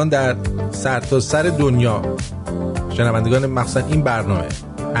شنوندگان در سرتاسر دنیا، شنوندگان مخصوصا این برنامه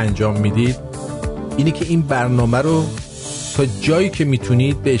انجام میدید، اینه که این برنامه رو تا جایی که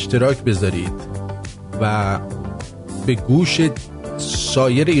میتونید به اشتراک بذارید و به گوش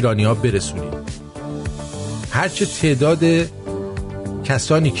سایر ایرانی‌ها برسونید. هرچه تعداد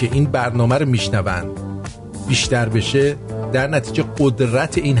کسانی که این برنامه رو میشنوند بیشتر بشه، در نتیجه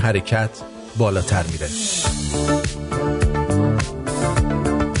قدرت این حرکت بالاتر میره.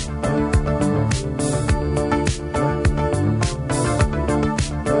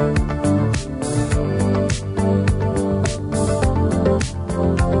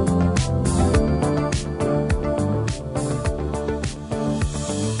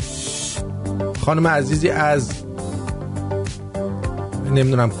 خانم عزیزی از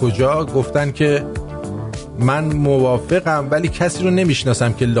نمیدونم کجا گفتن که من موافقم ولی کسی رو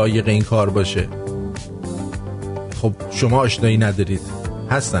نمیشناسم که لایق این کار باشه. خب شما آشنایی ندارید،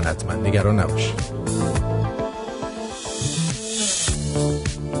 هستن حتما، نگران نباشید.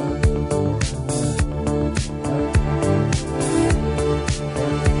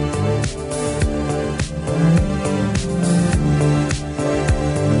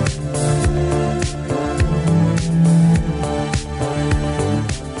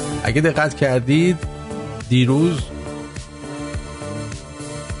 اگه دقت کردید دیروز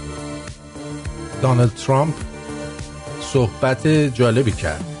دونالد ترامپ صحبت جالبی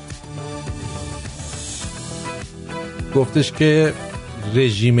کرد. گفتش که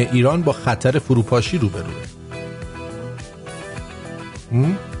رژیم ایران با خطر فروپاشی روبروه.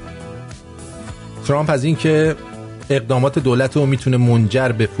 ترامپ از این که اقدامات دولت رو میتونه منجر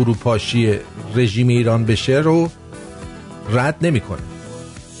به فروپاشی رژیم ایران بشه رو رد نمیکنه.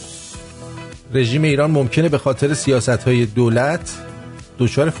 رژیم ایران ممکنه به خاطر سیاست‌های دولت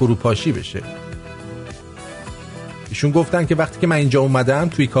دچار فروپاشی بشه. ایشون گفتن که وقتی که من اینجا اومدم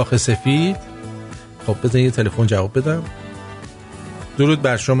توی کاخ سفید، خب بزن یه تلفن جواب بدم. درود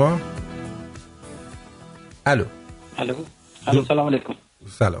بر شما. الو سلام علیکم.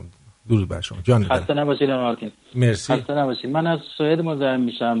 سلام، درود بر شما جان. خسته نباشید مارتین. مرسی. خسته نباشید. من از سوئد مزاحم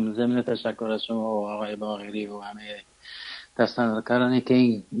میشم. ضمن تشکر از شما و آقای باقری و همه دستاندرکارانی که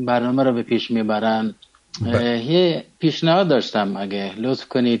این برنامه رو به پیش میبرن. یه پیشنهاد داشتم، اگه لطف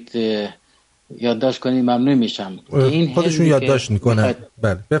کنید یادداشت کنید ممنون میشم. این خودشون یادداشت میکنن.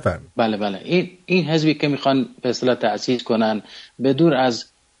 بله بفرمایید. بله این حزبی که میخوان به اصطلاح تأسیس کنن به دور از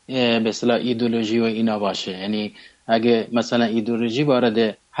به اصطلاح ایدئولوژی و اینا باشه. یعنی اگه مثلا ایدئولوژی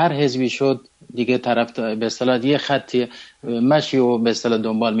وارد هر حزبی شد دیگه طرف به اصطلاح یه خطی مشی و به اصطلاح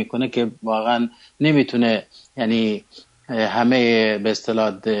دنبال میکنه که واقعا نمیتونه، یعنی همه به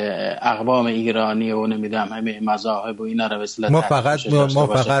اصطلاح اقوام ایرانی و نمیدونم همه مذاهب و اینا رو به اصطلاح ما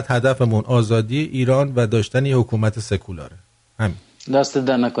فقط هدفمون آزادی ایران و داشتن یه حکومت سکولاره. همین. دست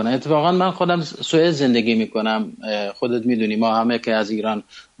در نکنه. اتفاقا من خودم سوئد زندگی میکنم. خودت میدونی ما همه که از ایران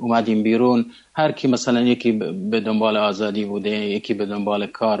اومدیم بیرون، هر کی مثلا یکی به دنبال آزادی بوده، یکی به دنبال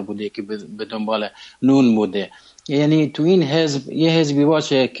کار بوده، یکی به دنبال نون بوده. یعنی تو این حزب یه حزبی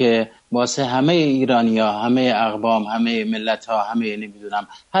باشه که واسه همه ایرانی‌ها، همه اقوام، همه ملت‌ها، همه نمیدونم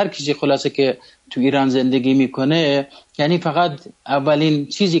هر کسی خلاصه که تو ایران زندگی میکنه، یعنی فقط اولین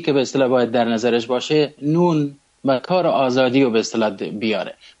چیزی که به اصطلاح باید در نظرش باشه نون و کار آزادی رو به اصطلاح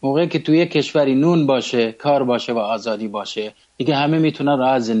بیاره. موقعی که توی کشوری نون باشه، کار باشه و آزادی باشه، دیگه همه میتونن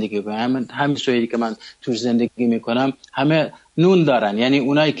راحت زندگی کنن. همین سویدی که من توش زندگی میکنم همه نون دارن، یعنی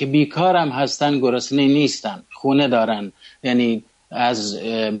اونایی که بیکارم هستن گرسنه نیستن، خونه دارن، یعنی از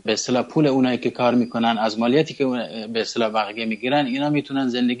به اصطلاح پول اونایی که کار میکنن، از مالیاتی که به اصطلاح بقیه میگیرن، اینا میتونن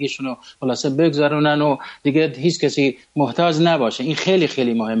زندگیشون رو خلاصه بگذرونن و دیگه هیچ کسی محتاج نباشه. این خیلی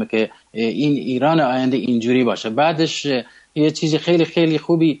خیلی مهمه که این ایران آینده اینجوری باشه. بعدش یه چیزی خیلی خیلی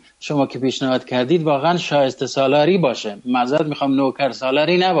خوبی شما که پیشنهاد کردید واقعا شایسته سالاری باشه. معذرت میخوام، نوکر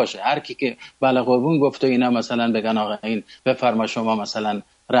سالاری نباشه. هر کی که بله قربون گفت و اینا مثلا بگن آقا این بفرما شما مثلا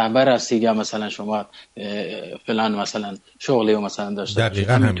رهبر هستی یا مثلا شما فلان مثلا شغلی و مثلا داشته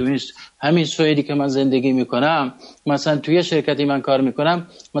باشید. همین سوئدی که من زندگی میکنم، مثلا توی شرکتی من کار میکنم،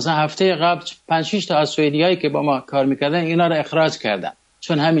 مثلا هفته قبل 5-6 تا از سوئدیایی که با ما کار میکردن اینا رو اخراج کردن،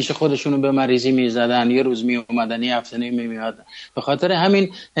 چون همیشه خودشونو به مریضی میزدن، یه روز میومدن یه هفته نمیاد. به خاطر همین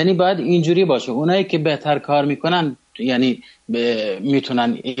یعنی باید اینجوری باشه. اونایی که بهتر کار میکنن یعنی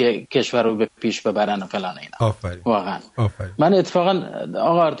میتونن کشور رو به پیش ببرن و فلان اینا. آفرین. واقعا آفرین. من اتفاقا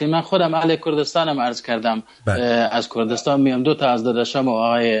آقا آرتین، من خودم اهل کردستانم، عرض کردم از کردستان میام. 2 تا از داداشام و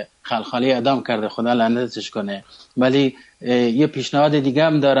آقای خلخالی اعدام کرده، خدا لعنتش کنه. ولی یه پیشنهاد دیگه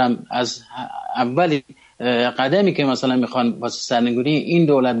هم دارم. از اولی قدمی که مثلا میخوان واسه سرنگونی این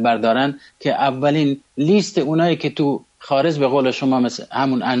دولت بردارن که اولین لیست اونایی که تو خارج به قول شما مثل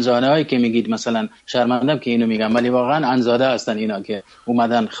همون انزاده هایی که میگید، مثلا شرمندم که اینو میگم ولی واقعا انزاده هستن اینا که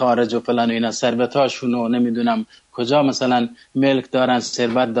اومدن خارج و فلان و اینا، ثروتاشون و نمیدونم کجا مثلا ملک دارن،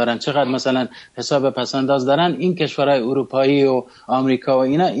 ثروت دارن، چقدر مثلا حساب پسنداز دارن، این کشورهای اروپایی و آمریکا و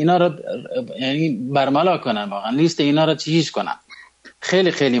اینا رو یعنی برملا کنن، واقعا لیست اینا رو چیز کنن.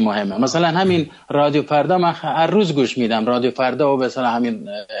 خیلی خیلی مهمه. مثلا همین رادیو فردا من هر روز گوش میدم، رادیو فردا و مثلا همین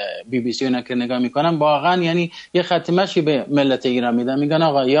بی بی سی اینا که نگاه میکنم، واقعا یعنی یه خط مشی به ملت ایران میدن. میگن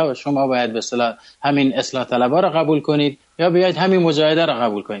آقا یا شما باید به اصطلاح همین اصلاح طلبها رو قبول کنید یا بیاید همین مجاهده رو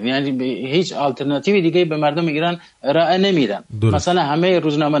قبول کنید. یعنی هیچ آلترناتیوی دیگه به مردم ایران ارائه نمیدن. مثلا همه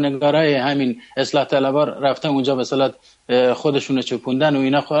روزنامه‌نگارای همین اصلاح طلبها رفتن اونجا به اصطلاح خودشونو چپوندن و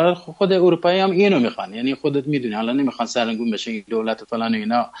اینا. خود اروپایی هم اینو میخوان، یعنی خودت میدونی حالا نمیخوان سرنگون بشه این دولت فلان و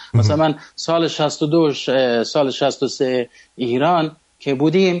اینا. مثلا من سال 62 سال 63 ایران که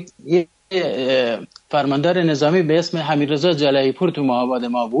بودیم، یه فرماندار نظامی به اسم حمیدرضا جلایی پور تو مهاباد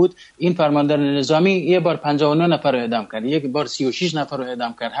ما بود. این فرماندار نظامی یه بار 59 نفر رو اعدام کرد، یک بار 36 نفر رو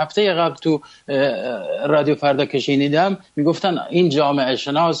اعدام کرد. هفته قبل تو رادیو فردا که شنیدم میگفتن این جامعه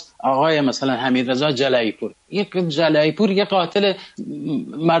شناس آقای مثلا حمیدرضا جلایی پور، یک جلایی پور یه قاتل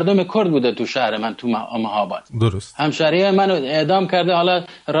مردم کرد بوده تو شهر من تو مهاباد. درست. همشهری منو اعدام کرده، حالا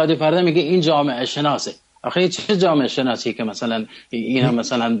رادیو فردا میگه این جامعه شناسه. آخه چه جامعه شناسی که مثلا اینا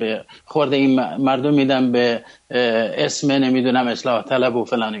مثلا به خورده این مردم میدن به اسم نمیدونم اصلاح طلب و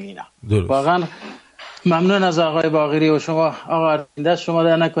فلان اینا. واقعا ممنون از آقای باقری و شما آقا، دست شما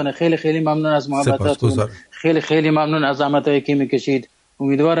در نکنه. خیلی خیلی ممنون از محبتاتون، خیلی خیلی ممنون از زحمتایی که میکشید.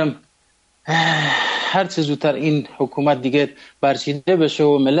 امیدوارم هر چه زودتر این حکومت دیگه برچیده بشه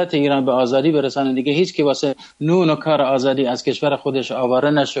و ملت ایران به آزادی برسن، دیگه هیچ کی واسه نون و کار آزادی از کشور خودش آواره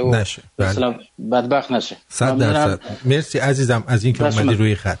نشه و مثلا بدبخت نشه. 100%. مرسی عزیزم از این که اومدی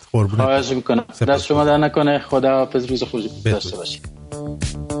روی خط. قربونت. خواهش میکنم. دست شما در نکنه. خداحافظ. روز خوشی داشته باشید.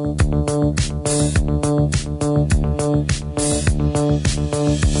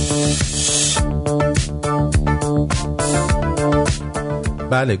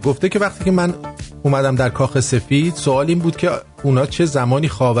 بله، گفته که وقتی که من اومدم در کاخ سفید، سوال این بود که اونا چه زمانی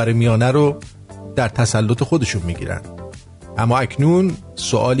خاورمیانه رو در تسلط خودشون میگیرن، اما اکنون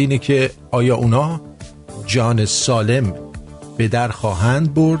سوال اینه که آیا اونا جان سالم به در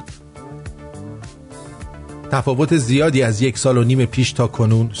خواهند برد؟ تفاوت زیادی از 1.5 سال پیش تا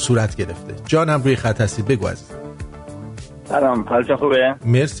کنون صورت گرفته. جانم روی خط هستید، بگو عزیزم. سلام، حالت خوبه؟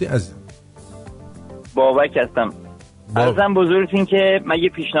 مرسی عزیزم. بابک هستم. عرضم بزرگتون که من یه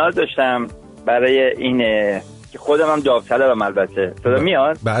پیشنهاد داشتم برای این که خودم هم داوطلبم. البته صدا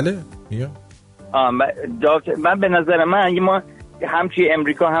میاد؟ بله میاد. من به نظر من ما همچی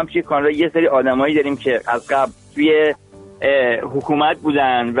امریکا همچی کانادا یه سری آدمایی داریم که از قبل توی حکومت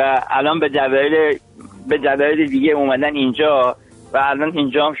بودن و الان به دلایل دیگه اومدن اینجا و الان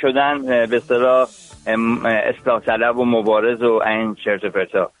اینجا هم شدن به اصطلاح اصلاح طلب و مبارز و این چرت و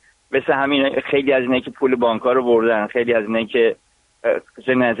پرتا. مثل همین خیلی از اینایی که پول بانک‌ها رو بردن، خیلی از اینایی که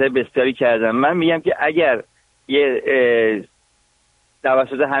جنایت بسیاری کردن. من میگم که اگر یه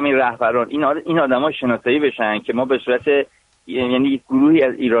توسط همین رهبران این آدما شناسایی بشن که ما به صورت یعنی گروهی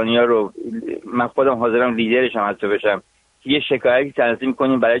از ایرانی‌ها رو من خودم حاضرم لیدرشم حتی بشم یه شکایتی تنظیم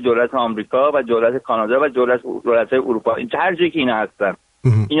کنیم برای دولت آمریکا و دولت کانادا و دولت‌های اروپا هر جایی که اینا هستن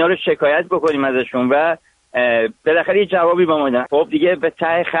اینا رو شکایت بکنیم ازشون و بالاخره یه جوابی با ما بدن. خب دیگه به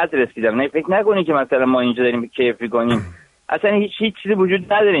ته خط رسیدم. نه فکر نکنید که مثلا ما اینجا داریم کیف می‌کنیم، اصلا هیچ چیزی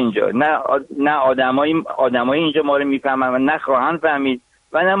وجود نداره اینجا. نه آدمای اینجا ما رو میفهمن و نه خواهند فهمید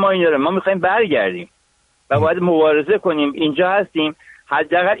و نه ما اینجا ما می‌خوایم برگردیم و باید مبارزه کنیم. اینجا هستیم،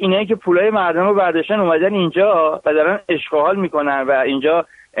 حداقل اینایی که پولای مردم رو برداشتن اومدن اینجا و دارن اشغال میکنن و اینجا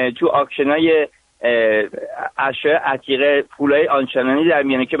تو آکشنای اشیاء عتیقه پولای آنچنانی در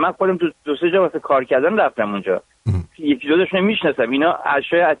میانه که من خودم تو 2-3 جا واسه کار کردن رفتم اونجا، یکی دو تاشون میشناسم. اینا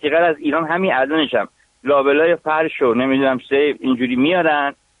اشیاء عتیقه از ایران همین الانشم لابلای فرش و نمیدونم چه اینجوری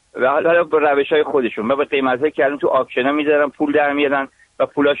میارن و حالا با روش‌های خودشون و به قیمتایی که الان تو آکشنا میذارن پول در میارن و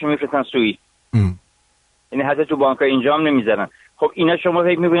پولاشو میفرستن سوئیس. یعنی حتی تو بانک‌ها اینجا هم نمیذارن. خب اینا شما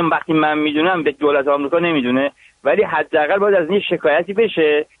فکر می‌کنید وقتی من میدونم به دولت آمریکا نمیدونه، ولی حداقل باید از این شکایتی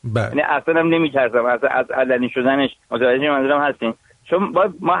بشه. یعنی اصلا هم نمی‌ترسم از علنی شدنش، متوجه منظورم هستین؟ چون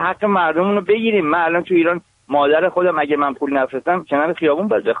ما حق مردممون رو بگیریم. من الان تو ایران مادر خودم اگه من پول نفرستم کنار خیابون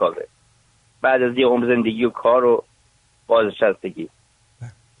باید بخوابه بعد از یه عمر زندگی و کار و بازنشستگی.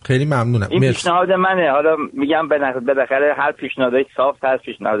 خیلی ممنونم. این پیشنهاد منه. حالا میگم بالاخره هر پیشنهادای سافت هست،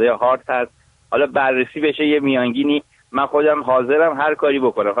 پیشنهادای هارد هست، حالا بررسی بشه یه میانگینی. من خودم حاضرم هر کاری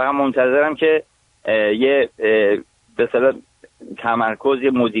بکنم، فقط منتظرم که یه به اصطلاح تمرکز،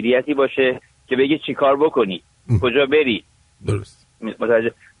 یه مدیریتی باشه که بگه چی کار بکنی، کجا بری. درست.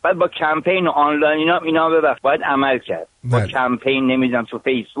 متوجه. بعد با کمپین و آنلاین اینا ببخش باید عمل کرد. با کمپین نمیدونم تو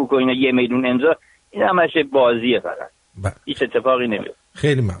فیسبوک و اینا 1 میلیون امضا، این همش بازیه فقط. هیچ اتفاقی نمیفته.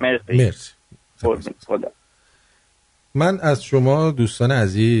 خیلی ممنون. مرسی. خدا. من از شما دوستان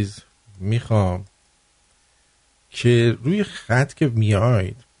عزیز میخوام که روی خط که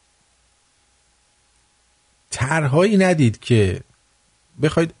میاید طرحهایی ندید که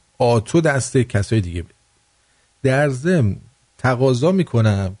بخواید آتو دست کسای دیگه بدید. در ضمن تقاضا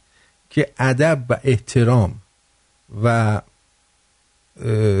میکنم که ادب و احترام و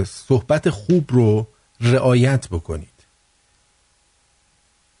صحبت خوب رو رعایت بکنید.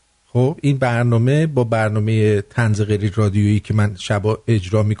 خب این برنامه با برنامه طنز غیر رادیویی که من شبا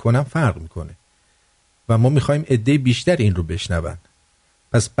اجرا میکنم فرق میکنه و ما میخوایم عده بیشتر این رو بشنون.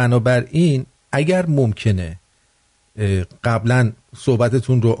 پس بنابراین اگر ممکنه قبلا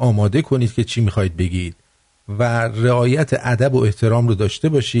صحبتتون رو آماده کنید که چی میخواید بگید و رعایت ادب و احترام رو داشته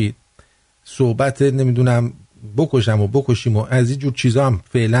باشید. صحبت نمیدونم بکشم و بکشیم و از این جور چیزا هم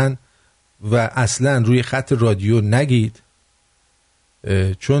فعلا و اصلا روی خط رادیو نگید،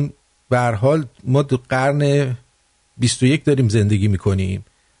 چون به هر حال ما در قرن 21 داریم زندگی میکنیم.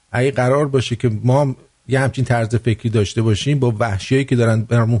 اگه قرار باشه که ما یه همچین طرز فکری داشته باشیم با وحشیایی که دارن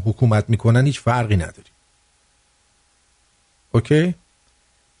برامون حکومت میکنن هیچ فرقی نداریم. اوکی؟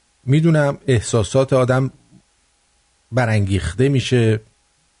 میدونم احساسات آدم برانگیخته میشه،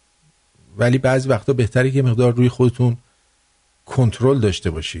 ولی بعضی وقتا بهتره که مقدار روی خودتون کنترل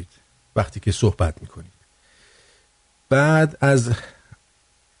داشته باشید وقتی که صحبت میکنید. بعد از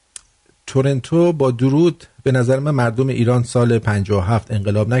تورنتو با درود، به نظر من مردم ایران سال 57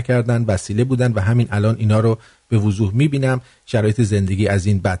 انقلاب نکردن، وسیله بودن و همین الان اینا رو به وضوح میبینم. شرایط زندگی از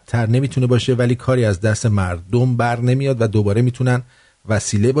این بدتر نمیتونه باشه، ولی کاری از دست مردم بر نمیاد و دوباره میتونن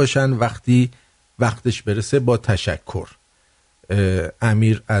وسیله باشن وقتی وقتش برسه. با تشکر.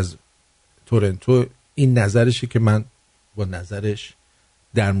 امیر از تورنتو این نظرشه که من با نظرش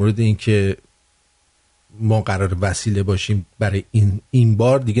در مورد این که ما قرار وسیله باشیم برای این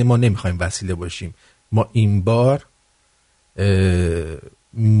بار دیگه ما نمیخوایم وسیله باشیم. ما این بار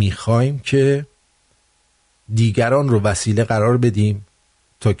میخوایم که دیگران رو وسیله قرار بدیم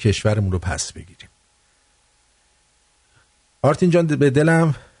تا کشورمون رو پس بگیریم. آرتین جان به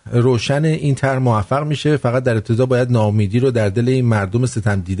دلم روشن این طرح موفق میشه، فقط در ابتدا باید ناامیدی رو در دل این مردم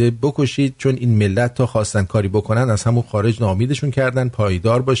ستم دیده بکشید، چون این ملت تا خواستن کاری بکنن از همون خارج ناامیدشون کردن.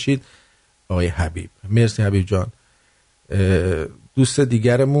 پایدار باشید آقای حبیب. مرسی حبیب جان. دوست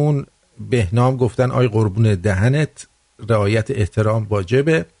دیگرمون بهنام گفتن آی قربون دهنت، رعایت احترام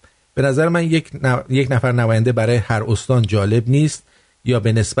واجبه. به نظر من یک نفر نماینده برای هر استان جالب نیست، یا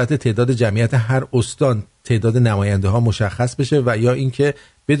به نسبت تعداد جمعیت هر استان تعداد نماینده ها مشخص بشه، و یا اینکه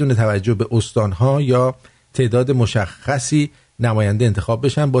بدون توجه به استان ها یا تعداد مشخصی نماینده انتخاب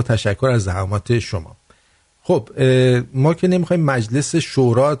بشن. با تشکر از زحمات شما. خب ما که نمیخوایم مجلس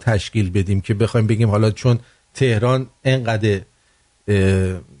شورا تشکیل بدیم که بخوایم بگیم حالا چون تهران انقدر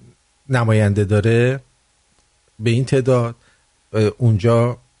نماینده داره به این تعداد،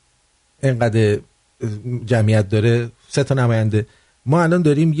 اونجا اینقدر جمعیت داره 3 تا نماینده. ما الان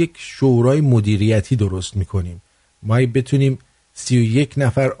داریم یک شورای مدیریتی درست میکنیم. ما بتونیم 31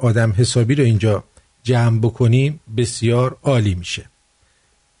 نفر آدم حسابی رو اینجا جمع بکنیم بسیار عالی میشه.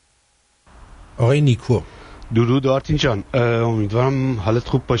 آقای نیکو. درود آرتین جان، امیدوارم حالت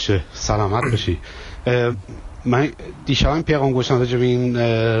خوب باشه، سلامت باشی. من دیشب پیغام گوشم راجع به این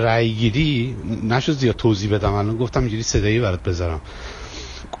رأی گیری نشد زیاد توضیح بدم، الان گفتم اینجوری صدایی برات بذارم.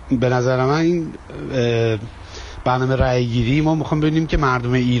 به نظر من این برنامه رأی گیری ما میخوام ببینیم که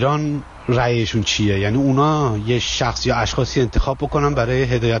مردم ایران رأیشون چیه، یعنی اونا یه شخص یا اشخاصی انتخاب بکنن برای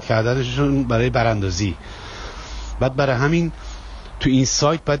هدایت کردنشون برای براندازی. بعد برای همین تو این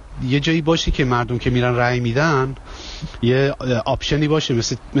سایت باید یه جایی باشه که مردم که میرن رأی میدن یه آپشنی باشه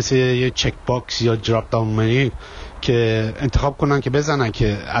مثل یه چک باکس یا دراپ داون منیو که انتخاب کنن که بزنن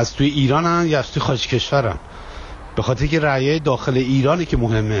که از توی ایرانن یا از توی خارج کشورن، به خاطر که رأی داخل ایرانه که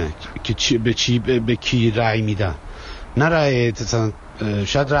مهمه که به کی رأی میدن، نه رأی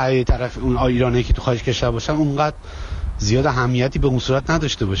شاید رأی طرف اون ایرانه که تو خارج کشور باشن اونقدر زیاد اهمیتی به اون صورت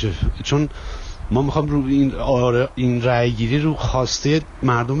نداشته باشه، چون ما میخوام رو این رأی گیری رو خواسته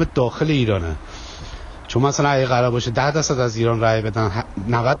مردم داخل ایرانه. چون مثلا اگه قرار باشه 10% از ایران رأی بدن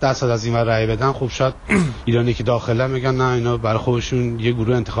 90% از این رأی بدن، خب شاید ایرانی که داخله میگن نه اینا برای خودشون یه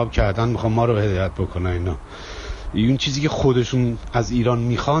گروه انتخاب کردن میخوام ما رو هدایت بکنن، اینا این چیزی که خودشون از ایران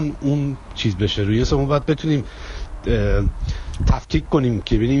میخوان اون چیز بشه. روی اصلا ما باید بتونیم تفکیک کنیم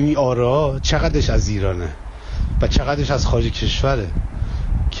که ببینیم این آرا چقدرش از ایرانه و چقدرش از خارج کشوره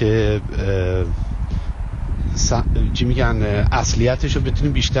که چی میگن اصلیتش رو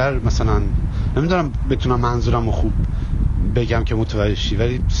بتونیم بیشتر، مثلا نمیدونم بتونم منظورم رو خوب بگم که متوجه شی،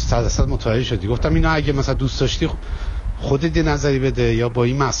 ولی 100% متوجه شدی. گفتم اینا اگه مثلا دوست داشتی خودت یه نظری بده یا با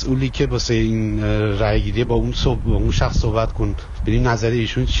این مسئولی که واسه این رأی گیری با اون شخص صحبت کن، ببین نظر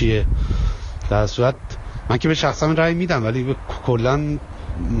ایشون چیه. در صورت من که به شخصا رأی میدم، ولی کلا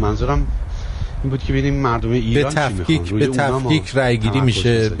منظورم این بود که ببینیم مردم ایران چی میخوان. به تفکیک رأی گیری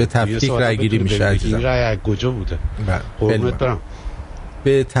میشه، به تفکیک رأی گیری میشه. این رأی کجا بوده؟ قربونت برم.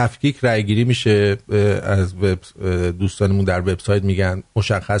 به تفکیک رأی گیری میشه. از دوستانمون در وبسایت میگن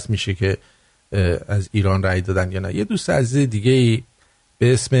مشخص میشه که از ایران رأی دادن یا نه. یه دوست عزیز دیگه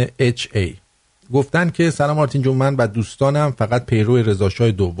به اسم HA گفتن که سلام مارتین جون، من و دوستانم فقط پیرو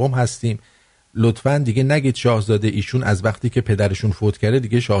رضاشاه دوم هستیم، لطفاً دیگه نگید شاهزاده، ایشون از وقتی که پدرشون فوت کرده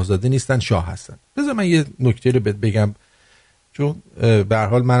دیگه شاهزاده نیستن، شاه هستن. بذار من یه نکته رو بگم، چون به هر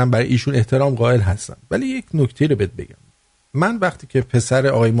حال منم برای ایشون احترام قائل هستم، ولی یک نکته رو بگم. من وقتی که پسر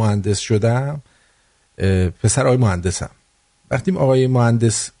آقای مهندس شدم، پسر آقای مهندسم، وقتی آقای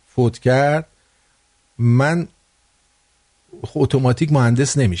مهندس فوت کرد من اتوماتیک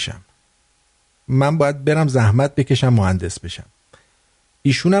مهندس نمیشم، من باید برم زحمت بکشم مهندس بشم.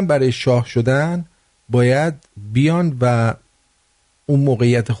 ایشونم برای شاه شدن باید بیان و اون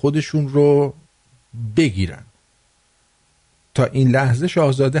موقعیت خودشون رو بگیرن. تا این لحظه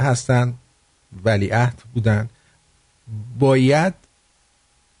شاهزاده هستن، ولیعهد بودن، باید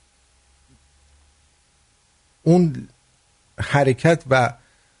اون حرکت و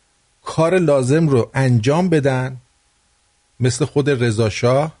کار لازم رو انجام بدن، مثل خود رضا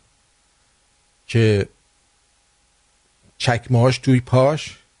شاه که چکمه‌هاش توی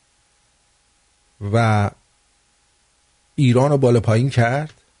پاش و ایران رو بالا پایین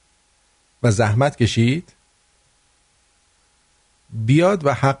کرد و زحمت کشید، بیاد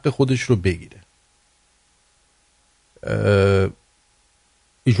و حق خودش رو بگیره.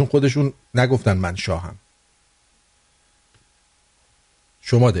 ایشون خودشون نگفتن من شاهم،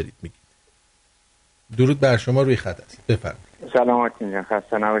 شما دارید میگید. درود بر شما، روی خط است، بفرمایید. سلامت جان،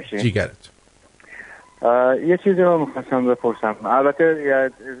 خسته نباشید. جیگرت. یه چیزی رو می‌خواستم بپرسم. البته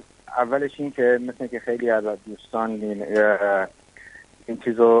اولش این که مثل که خیلی از دوستان این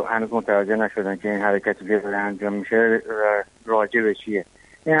چیزو هنوز متوجه نشدن که این حرکتی که داره انجام میشه راجع به چیه.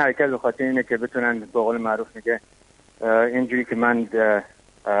 این حرکت به خاطر اینه که بتونن به قول معروف میگه اینجوری که من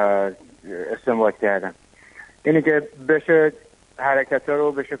استنباط کردم، اینه که بشه حرکت‌ها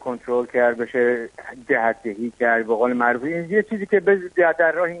رو بشه کنترل کرد، بشه جهت‌دهی کرد، به قول معروف این یه چیزی که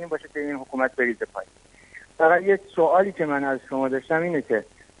در راه این باشه که این حکومت بریزه پایین. فقط یه سوالی که من از شما داشتم اینه که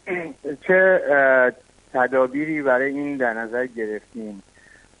چه تدابیری برای این در نظر گرفتیم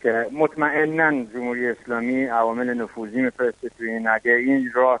که مطمئناً جمهوری اسلامی عوامل نفوذی میفرسته توی این، اگه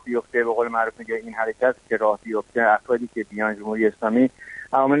این راه بیفته، به قول معروف میگه این حرکت که راه بیفته، افرادی که بیان جمهوری اسلامی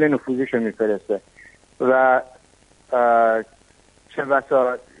عوامل نفوذیشو میفرسته و چه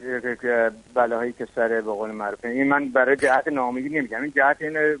بسا بلاهایی که سر به قول معروف، این من برای جهت ناامیدی نمیگم، این جهت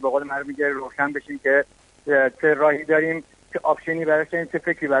اینه به قول معروف میگه روشن بشیم که چه راهی داریم که آپشنی براش داریم، چه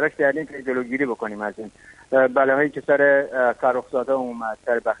فکری براش کردیم که جلوگیری بکنیم از این بلاهایی که سر فرخزاده اومد،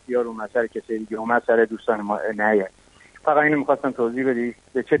 سر بختیار اومد، سر کسی دیگه اومد، سر دوستان ما نیاد. فقط اینو می‌خواستم توضیح بدی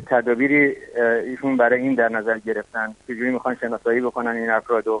به چه تدابیری ایشون برای این در نظر گرفتن، چجوری می‌خوان شناسایی بکنن این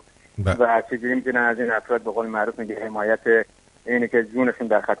افرادو و چجوری می‌تونن از این افراد به قول معروف میگه حمایت اینه که جونشون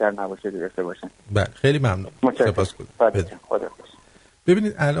در خطر نباشه داشته باشن. بله خیلی ممنون. سپاسگزارم.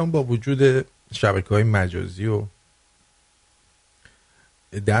 ببینید الان با وجود شبکه‌های مجازی و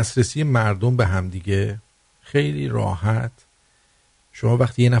دسترسی مردم به همدیگه خیلی راحت، شما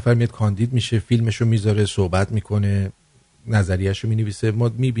وقتی یه نفر میاد کاندید میشه، فیلمشو میذاره، صحبت میکنه، نظریهشو مینویسه،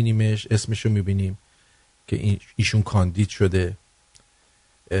 ما میبینیمش، اسمشو میبینیم که ایشون کاندید شده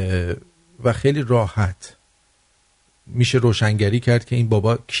و خیلی راحت میشه روشنگری کرد که این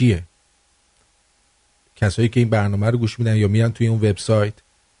بابا کیه. کسایی که این برنامه رو گوش میدن یا میرن توی اون وبسایت،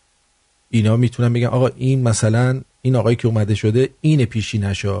 اینا میتونن بگن آقا این مثلا این آقایی که اومده شده اینه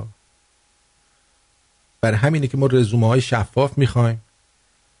پیشینشا. برای همینه که ما رزومه های شفاف میخوایم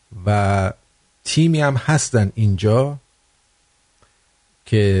و تیمی هم هستن اینجا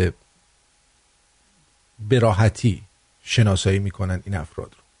که به راحتی شناسایی میکنن این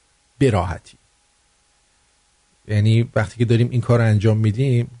افراد رو، به راحتی. یعنی وقتی که داریم این کار رو انجام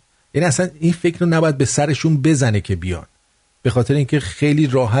میدیم، یعنی اصلا این فکر رو نباید به سرشون بزنه که بیان، به خاطر اینکه خیلی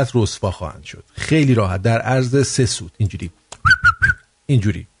راحت رسوا خواهند شد، خیلی راحت در عرض 3 سوت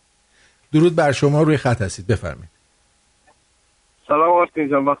اینجوری. درود بر شما، روی خط هستید، بفرمایید. سلام آرتین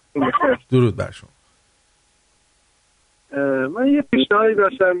جان، وقتتون بخیر. درود بر شما. من یه پیشنهادی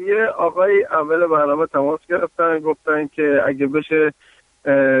داشتم. یه آقای اول برنامه تماس گرفتن، گفتن که اگه بشه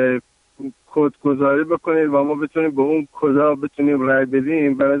کدگذاری بکنید و ما بتونیم به اون کدا بتونیم رای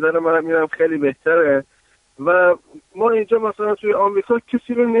بدیم. به نظر من میرم خیلی بهتره و ما اینجا مثلا توی آمریکا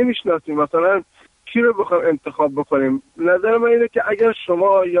کسی رو نمیشناسیم، مثلا کی رو بخوایم انتخاب بکنیم. نظر من اینه که اگر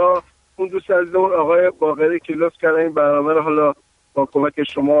شما یا اون دوست عزیزمون آقای باقری که لطف کردن این برنامه رو حالا با کمک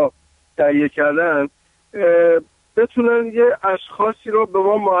شما تهیه کردن، بتونن یه اشخاصی رو به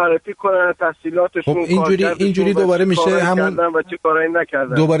ما معرفی کنن، تحصیلاتشون، اینجوری دوباره میشه همون و چه کارایی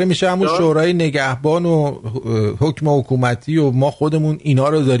نکردن، دوباره میشه همون شورای نگهبان و حکم حکومتی و ما خودمون اینا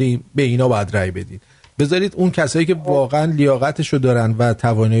رو داریم، به اینا باید رأی بدید. بذارید اون کسایی که واقعا لیاقتشو دارن و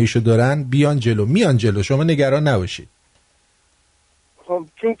تواناییشو دارن میان جلو، شما نگران نباشید. خب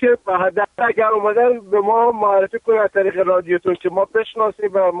چون که اگر اومدن به ما معرفی کنن از طریق رادیوتون که ما بشناسیم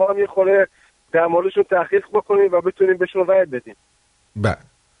و ما یه خوره در موردشون تحقیق بکنیم و بتونیم بهشون رای بدیم. بله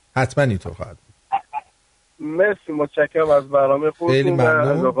حتما اینطور خواهد. مرسی، متشکرم از برنامه خوبتون و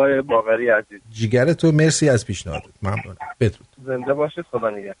از آقای باقری عزیز. جیگرتو مرسی از پیشنهادت. ممنونم. بدرود. زنده باشید، خدا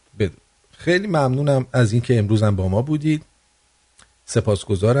نگهدار. بدرود. خیلی ممنونم از اینکه امروز هم با ما بودید.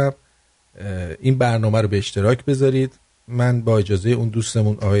 سپاسگزارم. این برنامه رو به اشتراک بذارید. من با اجازه اون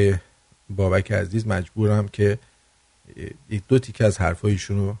دوستمون آقای بابک عزیز مجبورم که 2 تیکه از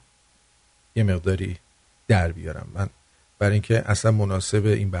حرفایشون رو یه مقداری در بیارم، من برای اینکه اصلا مناسب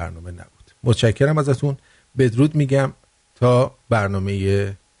این برنامه نبود. متشکرم ازتون. بدرود میگم تا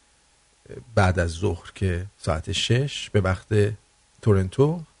برنامه بعد از ظهر که ساعت 6 به وقت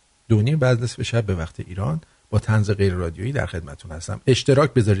تورنتو، 2:30 بعد نصف شب به وقت ایران با طنز غیر رادیویی در خدمتتون هستم.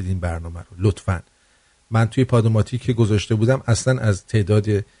 اشتراک بذارید این برنامه رو لطفاً. من توی پادوماتیک که گذاشته بودم اصلا از تعداد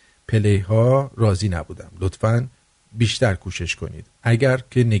پلی ها راضی نبودم. لطفاً بیشتر کوشش کنید اگر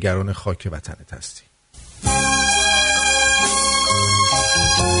که نگران خاک وطنت هستی.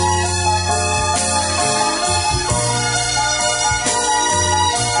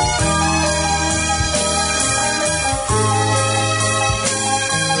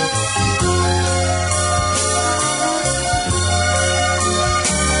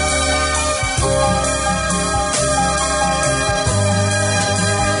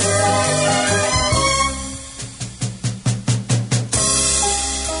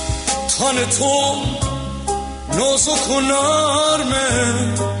 تن تو نازک و نرمه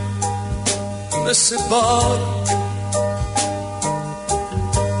مثل برگ،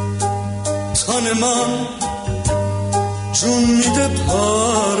 تن من جون میده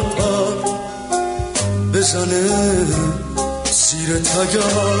پر پر بزنه زیر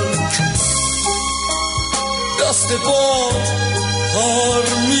تگرگ، دست باد پر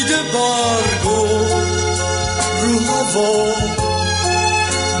میده برگو رو هوا،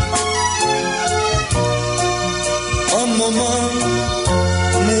 اما من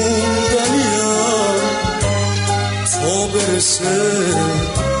موندنیم تا برسه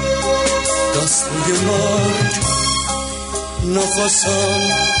دستوی مرگ، نفسم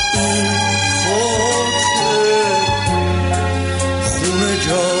این خاکه خونه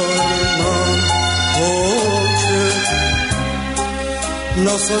گرمم پاکه،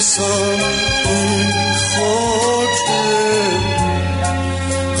 نفسم این خاکه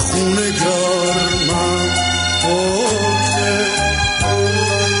خونه گرمم پاکه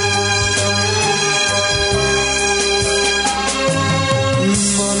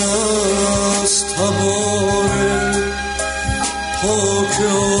من از تبار پاک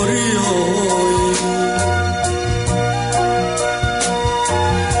آریایی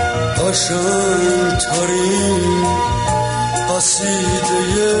قشنگترین قصیده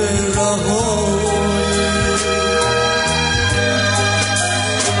رهایی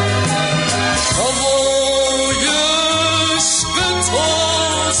هوای عشق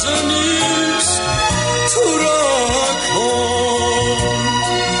تازه نیست تو رگ‌هام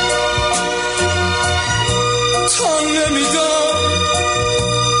تن نمیدم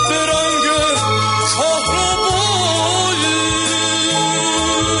به رنگ کهربایی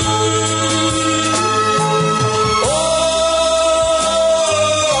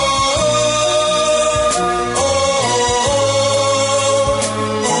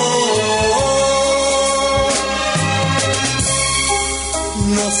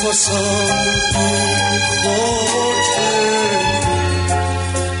نفسم این خاکه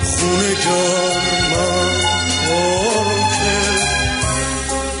خونه گرمم پاکه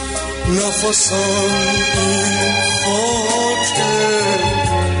نفسم این خاکه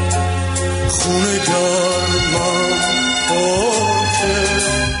خونه گرمم پاکه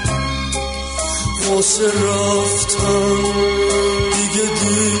واسه رفتن دیگه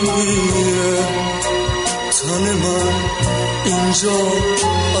دیره تن من اینجا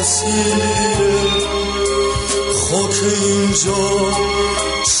اسیره خاک اینجا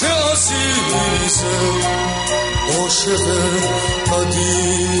چه عزیزه عاشق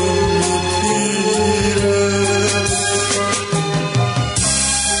قدیمی پیره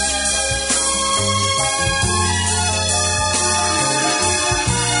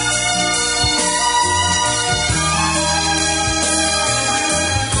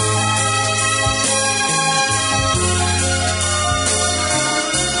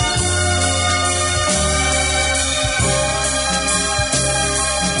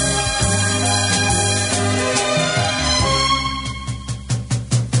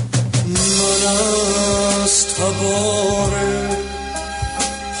تبار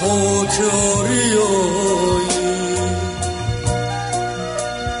پاک آریایی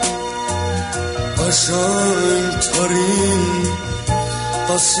قشنگترین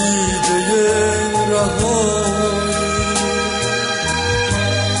قصیده رهایی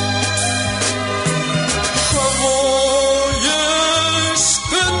هوای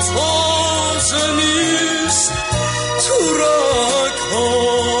عشق تازه نیست تو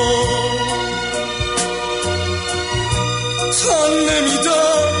رگ‌هام تن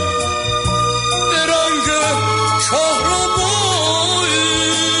نمیدم به رنگ کهربایی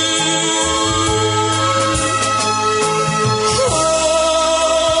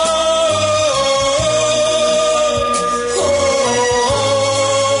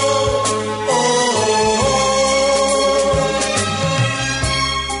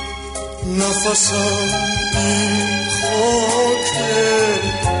نفسم این خاکه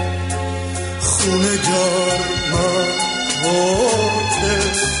خونه گرمم پاکه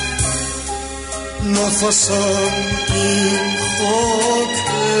نفسم این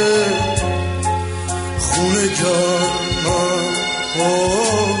خاکه خونه گرمم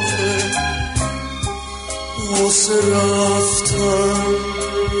پاکه واسه رفتن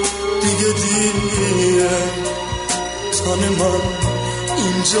دیگه دیره تن من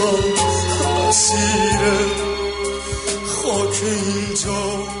اینجا اسیره خاک اینجا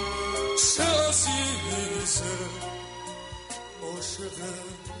چه عزیزه عاشق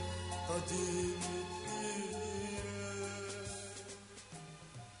قدیمی